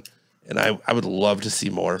 1, and I would love to see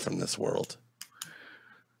more from this world.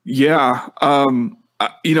 Yeah.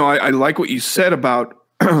 I like what you said about,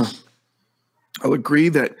 I'll agree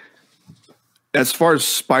that as far as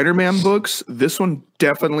Spider-Man books, this one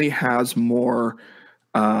definitely has more,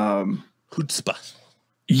 chutzpah.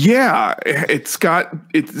 Yeah. It's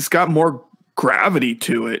got more gravity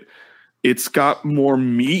to it. It's got more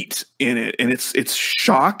meat in it, and it's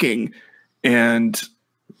shocking. And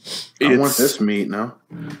I want this meat now.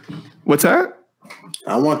 What's that?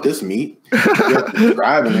 I want this meat.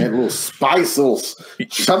 Describing it, a little spice, a little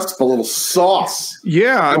chutzpah, a little sauce.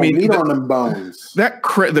 Yeah, I mean, meat on them bones. The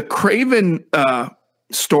Kraven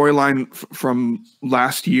storyline from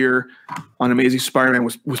last year on Amazing Spider-Man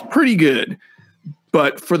was pretty good,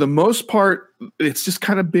 but for the most part, it's just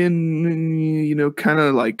kind of been, kind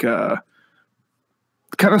of like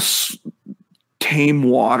tame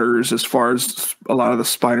waters as far as a lot of the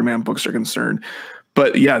Spider-Man books are concerned.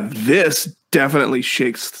 But yeah, this definitely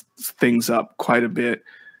shakes things up quite a bit.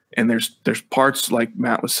 And there's parts, like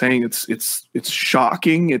Matt was saying, it's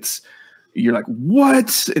shocking. You're like,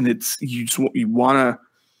 what? And it's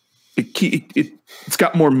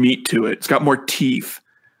got more meat to it. It's got more teeth.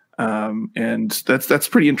 And that's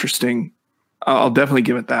pretty interesting. I'll definitely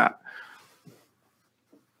give it that.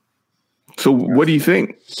 So what do you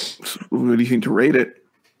think? What do you think to rate it?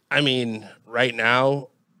 I mean, right now,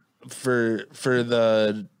 for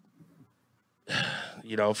the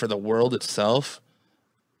for the world itself,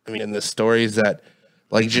 I mean, and the stories that,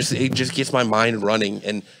 like, it just gets my mind running,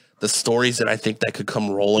 and the stories that I think that could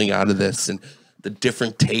come rolling out of this, and the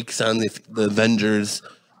different takes on the Avengers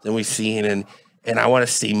than we've seen, and I want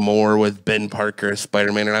to see more with Ben Parker as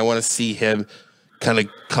Spider-Man, and I want to see him kind of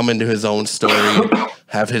come into his own story,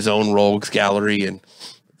 have his own rogues gallery, and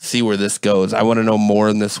see where this goes. I want to know more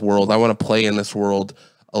in this world. I want to play in this world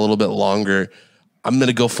a little bit longer. I'm going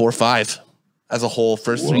to go 4-5 as a whole,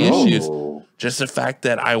 first 3 issues. Just the fact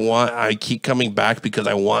that I keep coming back because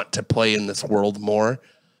I want to play in this world more.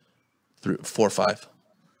 Through 4-5.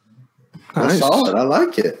 That's solid. I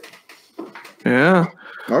like it. Yeah.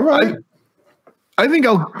 All right. I think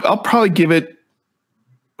I'll probably give it.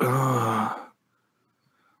 I'll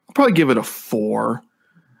probably give it a 4.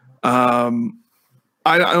 I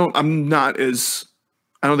don't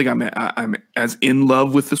think I'm as in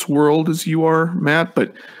love with this world as you are, Matt,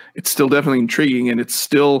 but it's still definitely intriguing, and it's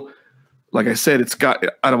still, like I said, it's got,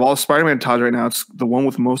 out of all Spider-Man titles right now, it's the one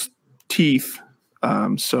with most teeth.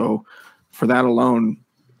 So for that alone,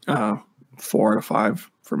 4 out of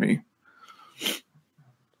 5 for me.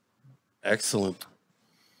 Excellent.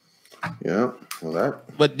 Yeah. Well,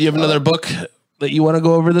 But do you have another book that you want to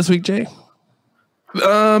go over this week, Jay?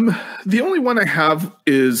 The only one I have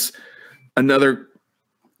is another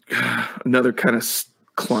kind of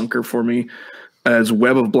clunker for me as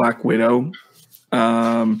Web of Black Widow.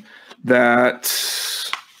 Actually,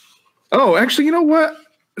 you know what?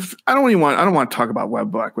 I don't want to talk about Web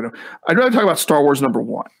of Black Widow. I'd rather talk about Star Wars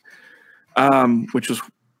 #1, which was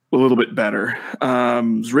a little bit better.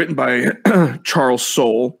 It was written by Charles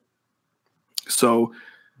Soule. So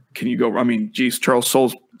can you go? I mean, geez, Charles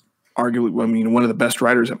Soule's arguably, one of the best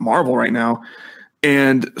writers at Marvel right now.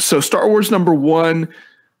 And so Star Wars #1,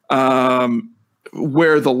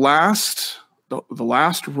 where the last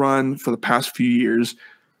run for the past few years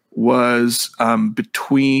was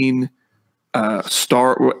between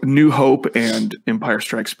New Hope and Empire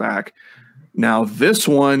Strikes Back. Now this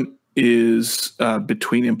one is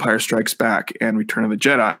between Empire Strikes Back and Return of the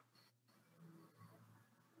Jedi.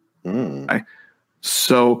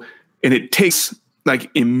 So, and it takes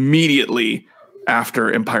like immediately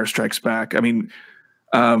after Empire Strikes Back. I mean,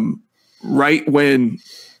 right when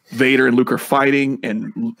Vader and Luke are fighting,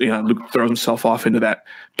 and Luke throws himself off into that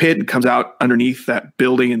pit and comes out underneath that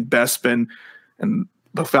building in Bespin, and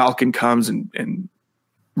the Falcon comes and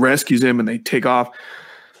rescues him, and they take off.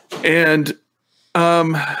 And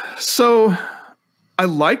so I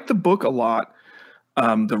liked the book a lot.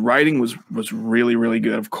 The writing was really, really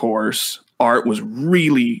good, of course. Art was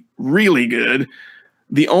really, really good.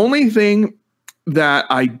 The only thing that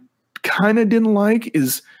I kind of didn't like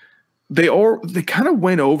is they kind of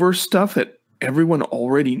went over stuff that everyone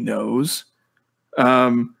already knows.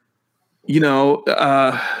 It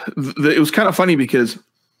was kind of funny because,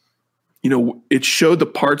 it showed the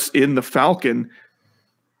parts in the Falcon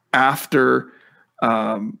after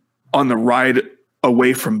on the ride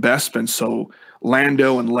away from Bespin. So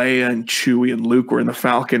Lando and Leia and Chewie and Luke were in the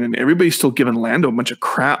Falcon, and everybody's still giving Lando a bunch of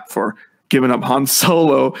crap for giving up Han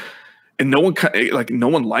Solo, and no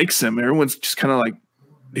one likes him. Everyone's just kind of like,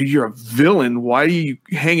 dude, you're a villain. Why are you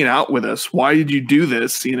hanging out with us? Why did you do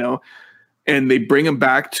this? And they bring him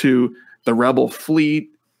back to the Rebel fleet,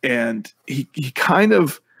 and he kind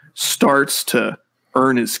of starts to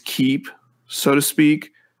earn his keep, so to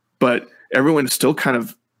speak, but everyone is still kind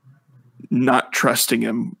of not trusting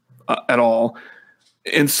him at all.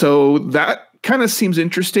 And so that kind of seems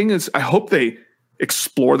interesting. I hope they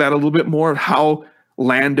explore that a little bit more, of how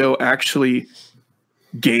Lando actually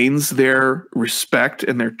gains their respect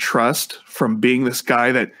and their trust from being this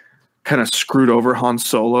guy that kind of screwed over Han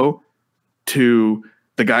Solo to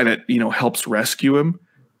the guy that, helps rescue him.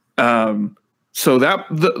 So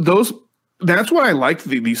that's why I like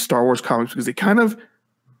these Star Wars comics, because they kind of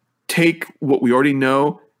take what we already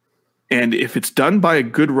know, and if it's done by a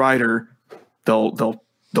good writer, they'll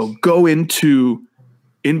go in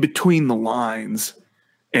between the lines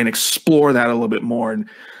and explore that a little bit more, and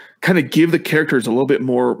kind of give the characters a little bit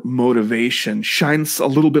more motivation, shines a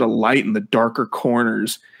little bit of light in the darker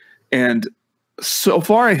corners. And so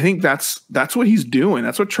far, I think that's what he's doing.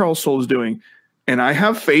 That's what Charles Soule is doing. And I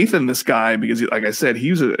have faith in this guy because, like I said,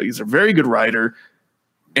 he's a very good writer.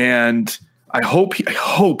 And I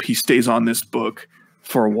hope he stays on this book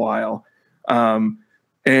for a while.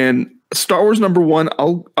 And Star Wars #1,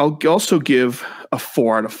 I'll also give a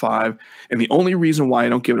 4 out of 5. And the only reason why I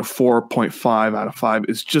don't give it a 4.5 out of 5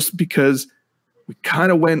 is just because we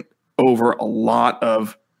kind of went over a lot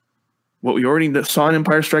of what we already saw in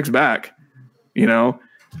Empire Strikes Back.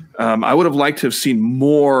 I would have liked to have seen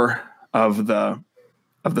more of the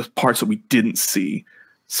parts that we didn't see.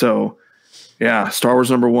 So, yeah, Star Wars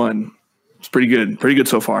 #1. It's pretty good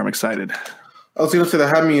so far. I'm excited. I was going to say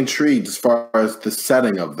that had me intrigued as far as the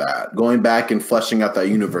setting of that, going back and fleshing out that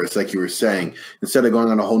universe, like you were saying, instead of going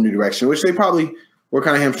on a whole new direction, which they probably were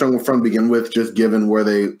kind of hamstrung from to begin with, just given where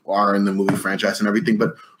they are in the movie franchise and everything.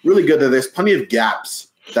 But really good that there's plenty of gaps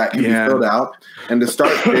that can be filled out. And to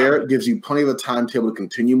start there gives you plenty of a timetable to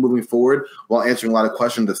continue moving forward while answering a lot of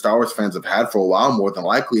questions that Star Wars fans have had for a while, more than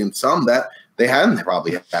likely, and some that they hadn't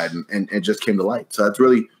probably had and it just came to light. So that's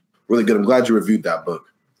really, really good. I'm glad you reviewed that book.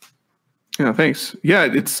 Yeah, thanks. Yeah,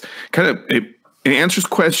 it's kind of it answers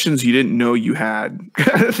questions you didn't know you had.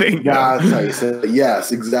 Kind of thing. Yeah, that's how you say it.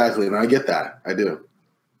 Yes, exactly, and I get that. I do.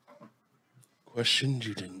 Questions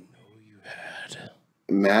you didn't know you had.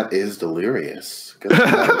 Matt is delirious.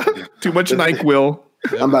 Too much NyQuil.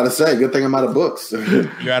 I'm about to say, good thing I'm out of books.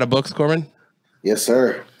 You're out of books, Corbin? Yes,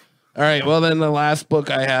 sir. All right. Well, then the last book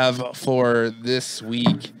I have for this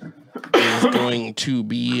week is going to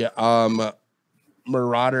be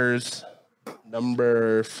Marauders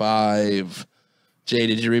number 5. Jay,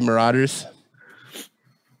 did you read Marauders?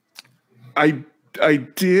 I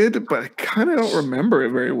did, but I kind of don't remember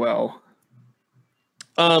it very well.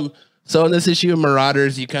 So in this issue of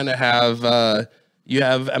Marauders, you kind of have you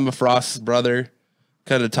have Emma Frost's brother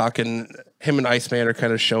kind of talking. Him and Iceman are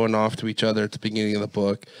kind of showing off to each other at the beginning of the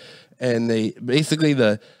book, and they basically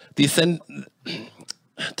to sum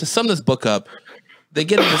this book up, they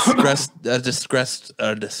get a distress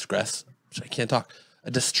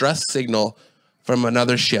signal from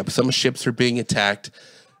another ship. Some ships are being attacked,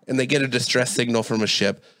 and they get a distress signal from a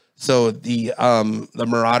ship. So the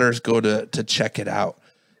Marauders go to check it out,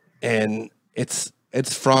 and it's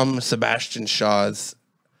from Sebastian Shaw's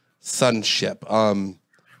son's ship.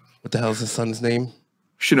 What the hell is his son's name?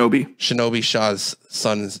 Shinobi Shaw's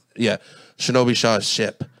son's Shinobi Shaw's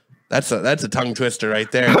ship. That's a tongue twister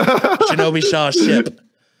right there. Shinobi Shaw's ship.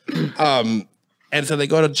 And so they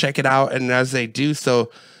go to check it out, and as they do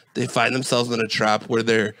so, they find themselves in a trap where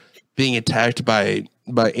they're being attacked by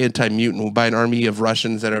anti-mutant, by an army of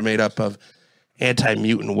Russians that are made up of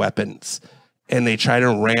anti-mutant weapons. And they try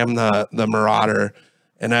to ram the Marauder,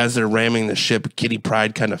 and as they're ramming the ship, Kitty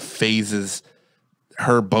Pryde kind of phases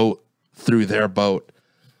her boat through their boat,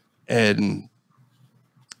 and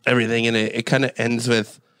everything in it kind of ends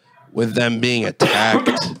with them being attacked.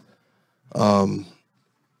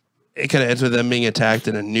 It kind of ends with them being attacked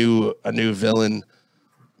and a new villain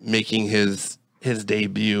making his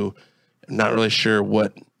debut. I'm not really sure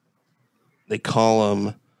what they call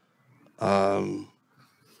him,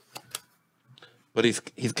 but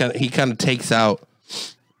he kind of takes out.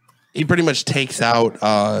 He pretty much takes out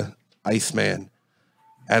Iceman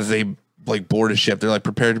as they like board a ship. They're like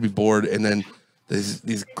prepared to be bored, and then there's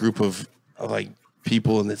these group of like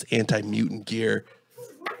people in this anti-mutant gear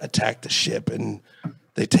attack the ship, and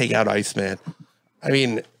they take out Iceman. I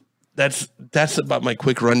mean, that's about my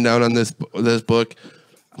quick rundown on this book.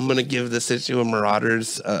 I'm gonna give this issue of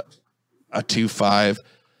Marauders a 2.5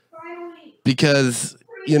 because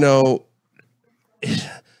it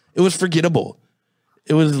was forgettable.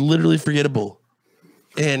 It was literally forgettable.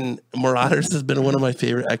 And Marauders has been one of my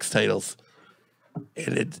favorite X titles.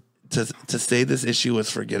 And to say this issue was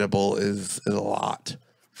forgettable is a lot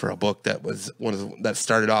for a book that that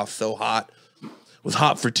started off so hot, was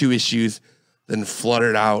hot for 2 issues, then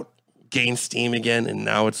fluttered out, gained steam again, and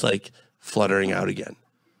now it's like fluttering out again.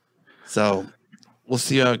 So we'll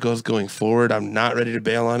see how it goes going forward. I'm not ready to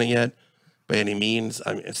bail on it yet by any means.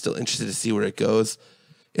 I'm still interested to see where it goes.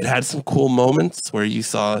 It had some cool moments where you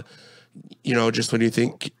saw, just when you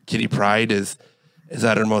think Kitty Pryde is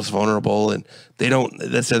at her most vulnerable, and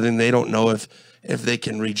that's the thing, they don't know if they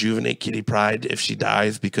can rejuvenate Kitty Pryde if she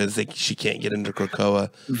dies because she can't get into Krakoa.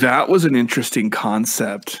 That was an interesting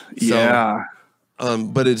concept. Yeah.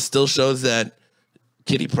 But it still shows that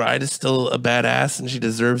Kitty Pryde is still a badass, and she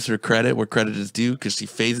deserves her credit where credit is due because she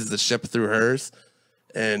phases the ship through hers.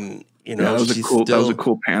 And, that was a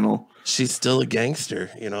cool panel. She's still a gangster,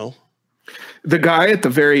 The guy at the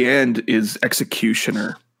very end is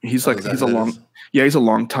Executioner. He's a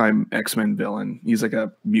longtime X-Men villain. He's like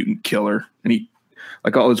a mutant killer, and he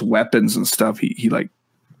like all his weapons and stuff. He like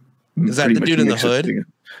is that the dude in the hood?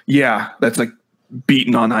 Yeah, that's like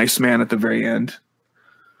beating on Iceman at the very end.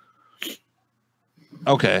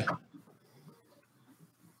 Okay,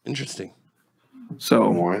 interesting.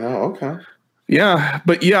 So more now, okay. Yeah,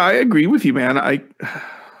 but yeah, I agree with you, man.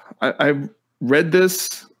 I read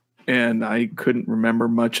this and I couldn't remember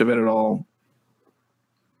much of it at all.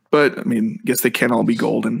 But I mean, guess they can't all be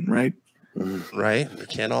golden, right? Right? They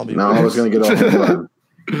can't all be. No, I was going to get off.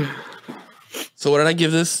 So what did I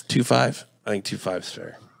give this? 2.5. I think 2.5 is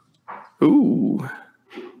fair. Ooh.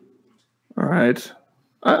 All right.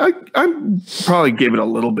 I probably gave it a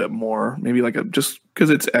little bit more, maybe just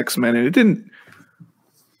because it's X-Men, and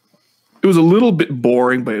it was a little bit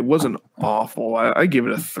boring, but it wasn't awful. I give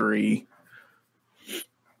it a 3.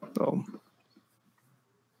 So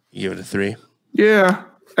you give it a 3? Yeah.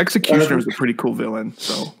 Executioner is a pretty cool villain,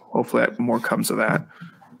 so hopefully more comes of that.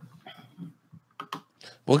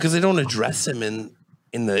 Well, because they don't address him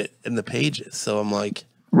in the pages, so I'm like,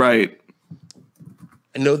 right.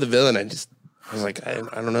 I know the villain. I was like, I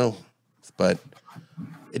don't know. but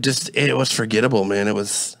it was forgettable, man. It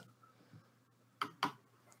was,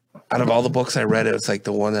 out of all the books I read, it was like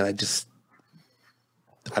the one that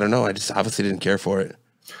I don't know. I just obviously didn't care for it.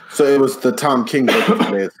 So it was the Tom King book of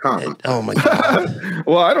Today's Con. Oh my God.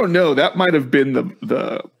 Well, I don't know. That might have been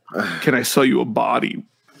the Can I Sell You a Body?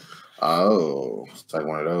 Oh, it's like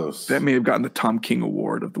one of those. That may have gotten the Tom King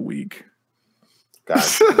Award of the week.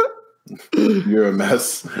 Gotcha. You're a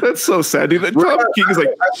mess. That's so sad, dude. That Tom King is like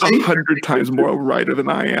 100 times more a writer than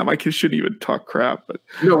I am. I shouldn't even talk crap. But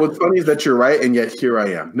what's funny is that you're right, and yet here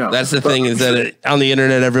I am. No, that's the thing, is that on the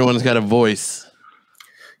internet, everyone's got a voice.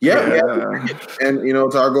 Yeah. And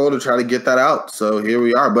it's our goal to try to get that out. So here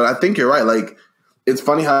we are. But I think you're right. Like, it's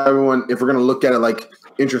funny how everyone, if we're going to look at it like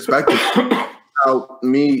introspective, how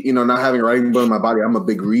me, not having a writing bone in my body, I'm a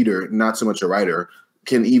big reader, not so much a writer,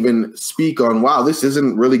 can even speak on, wow, this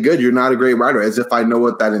isn't really good. You're not a great writer, as if I know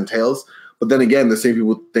what that entails. But then again, the same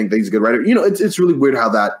people think that he's a good writer. It's really weird how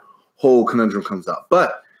that whole conundrum comes up.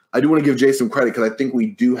 But I do want to give Jay some credit, because I think we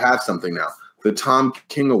do have something now. The Tom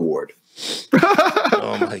King Award.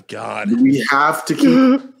 Oh my God. We have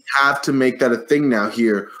to make that a thing now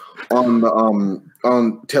here on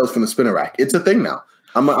Tales from the Spinner Rack. It's a thing now.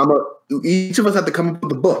 Each of us have to come up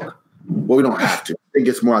with a book. Well, we don't have to. I think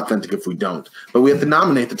it's more authentic if we don't. But we have to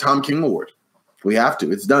nominate the Tom King Award. We have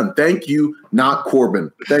to. It's done. Thank you, not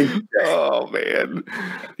Corbin. Thank you. Oh, man.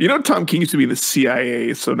 Tom King used to be in the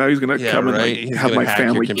CIA, so now he's going to come and have my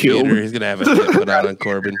family killed. He's going to have a hit put out on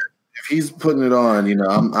Corbin. If he's putting it on,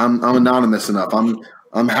 I'm anonymous enough.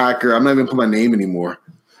 I'm hacker. I'm not even put my name anymore.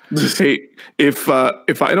 Hey, if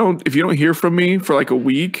you don't hear from me for like a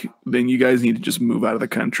week, then you guys need to just move out of the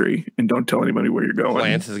country and don't tell anybody where you're going.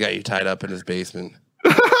 Lance has got you tied up in his basement.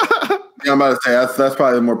 Yeah, I'm about to say that's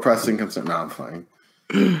probably the more pressing concern. No, I'm fine.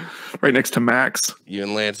 Right next to Max. You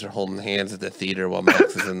and Lance are holding hands at the theater while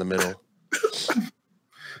Max is in the middle.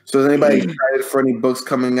 So is anybody excited for any books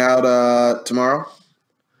coming out tomorrow?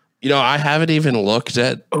 I haven't even looked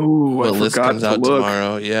at what list comes out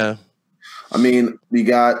tomorrow. Yeah. I mean, we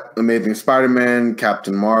got Amazing Spider-Man,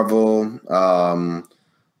 Captain Marvel,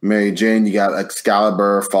 Mary Jane. You got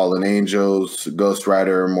Excalibur, Fallen Angels, Ghost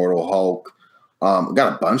Rider, Immortal Hulk.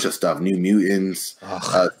 Got a bunch of stuff. New Mutants,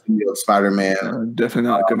 Spider-Man. Definitely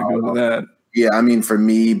not going to go to that. Yeah, I mean, for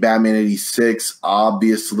me, Batman 86,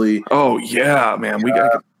 obviously. Oh, yeah, man. We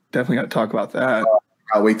definitely got to talk about that.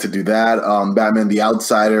 I'll wait to do that. Batman The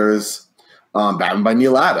Outsiders, Batman by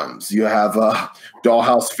Neil Adams. You have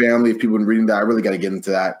Dollhouse Family. If people have been reading that, I really got to get into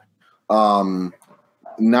that.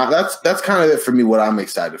 That's kind of it for me, what I'm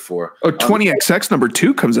excited for. Oh, 20XX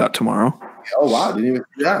 #2 comes out tomorrow. Oh, wow. Didn't even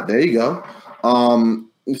see that. There you go.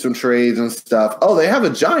 Some trades and stuff. Oh, they have a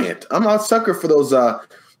giant. I'm a sucker for those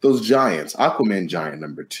giants. Aquaman giant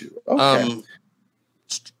 #2. Okay.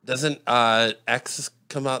 Doesn't X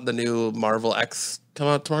come out, the new Marvel X come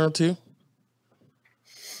out tomorrow too?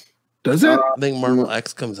 Does it? I think Marvel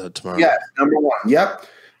X comes out tomorrow. Yeah, #1. Yep.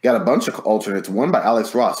 Got a bunch of alternates. One by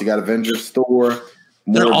Alex Ross. You got Avengers, Thor.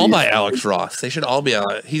 They're all by Alex Ross. They should all be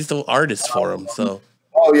out. He's the artist for them. So.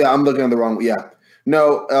 Oh yeah, I'm looking at the wrong. Yeah.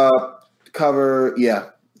 No. Cover. Yeah.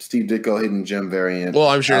 Steve Ditko hidden gem variant. Well,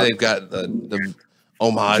 I'm sure they've got the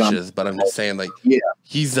homages, but I'm just saying, like,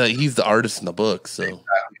 he's the artist in the book. So.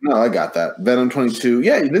 No, I got that. Venom 22.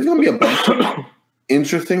 Yeah, there's gonna be a bunch of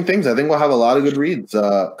interesting things. I think we'll have a lot of good reads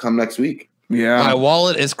come next week. Yeah. My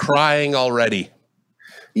wallet is crying already.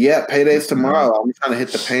 Yeah, payday's tomorrow. I'm trying to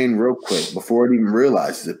hit the pain real quick before it even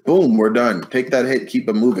realizes it. Boom, we're done. Take that hit, keep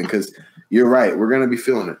it moving, because you're right. We're going to be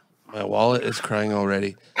feeling it. My wallet is crying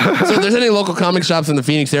already. So if there's any local comic shops in the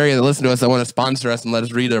Phoenix area that listen to us that want to sponsor us and let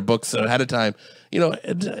us read their books ahead of time,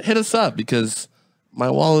 hit us up, because my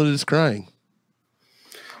wallet is crying.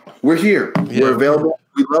 We're here. Yeah. We're available.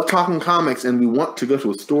 We love talking comics, and we want to go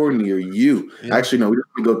to a store near you. Yeah. Actually, no, we just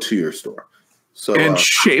want to go to your store. So and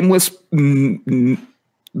shameless...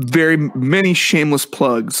 very many shameless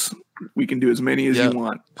plugs. We can do as many as you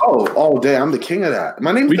want. Oh, all day. I'm the king of that.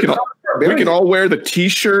 My name's we can all wear the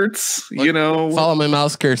t-shirts, Follow my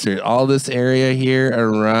mouse cursor. All this area here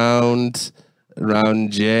around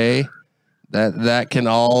Jay, that can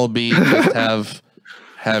all be just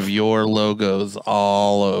have your logos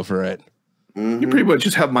all over it. Mm-hmm. You pretty much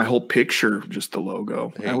just have my whole picture, just the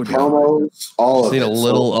logo. That would promos, all of it. Need a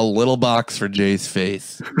little box for Jay's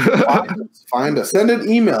face. Find us. Send an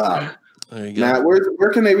email out. There you go. Matt, where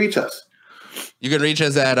can they reach us? You can reach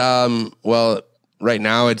us at right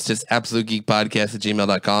now it's just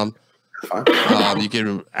absolutegeekpodcast@gmail.com.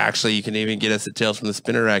 You can even get us at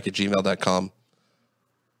talesfromthespinnerrack@gmail.com.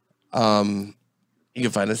 You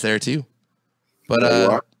can find us there too.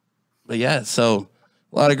 But yeah, so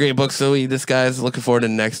A lot of great books. So this guy's looking forward to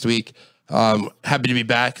next week. Happy to be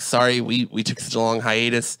back. Sorry we took such a long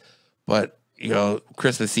hiatus, but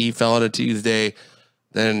Christmas Eve fell on a Tuesday.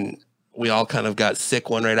 Then we all kind of got sick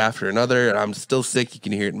one right after another, and I'm still sick. You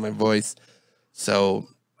can hear it in my voice. So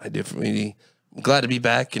I'm glad to be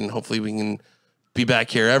back, and hopefully we can be back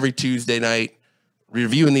here every Tuesday night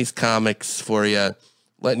reviewing these comics for you,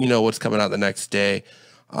 letting you know what's coming out the next day.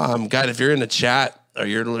 Guys, if you're in the chat or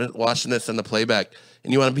you're watching this on the playback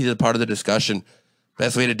and you want to be a part of the discussion,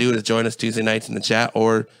 best way to do it is join us Tuesday nights in the chat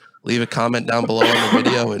or leave a comment down below on the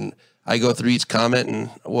video, and I go through each comment and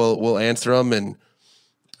we'll answer them, and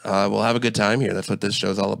we'll have a good time here. That's what this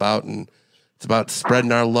show's all about, and it's about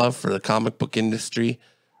spreading our love for the comic book industry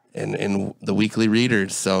and the weekly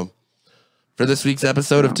readers. So for this week's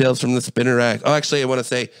episode of Tales from the Spinner Rack, actually I want to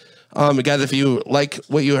say, guys, if you like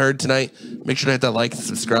what you heard tonight, make sure to hit that like and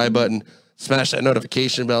subscribe button. Smash that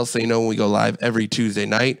notification bell so you know when we go live every Tuesday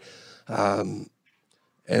night. And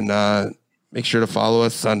make sure to follow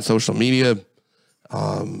us on social media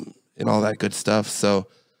and all that good stuff. So,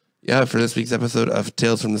 yeah, for this week's episode of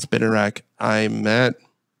Tales from the Spinner Rack, I'm Matt.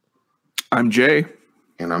 I'm Jay.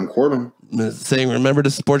 And I'm Corbin. Saying, remember to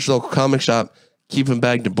support your local comic shop, keep them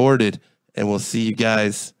bagged and boarded, and we'll see you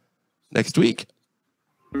guys next week.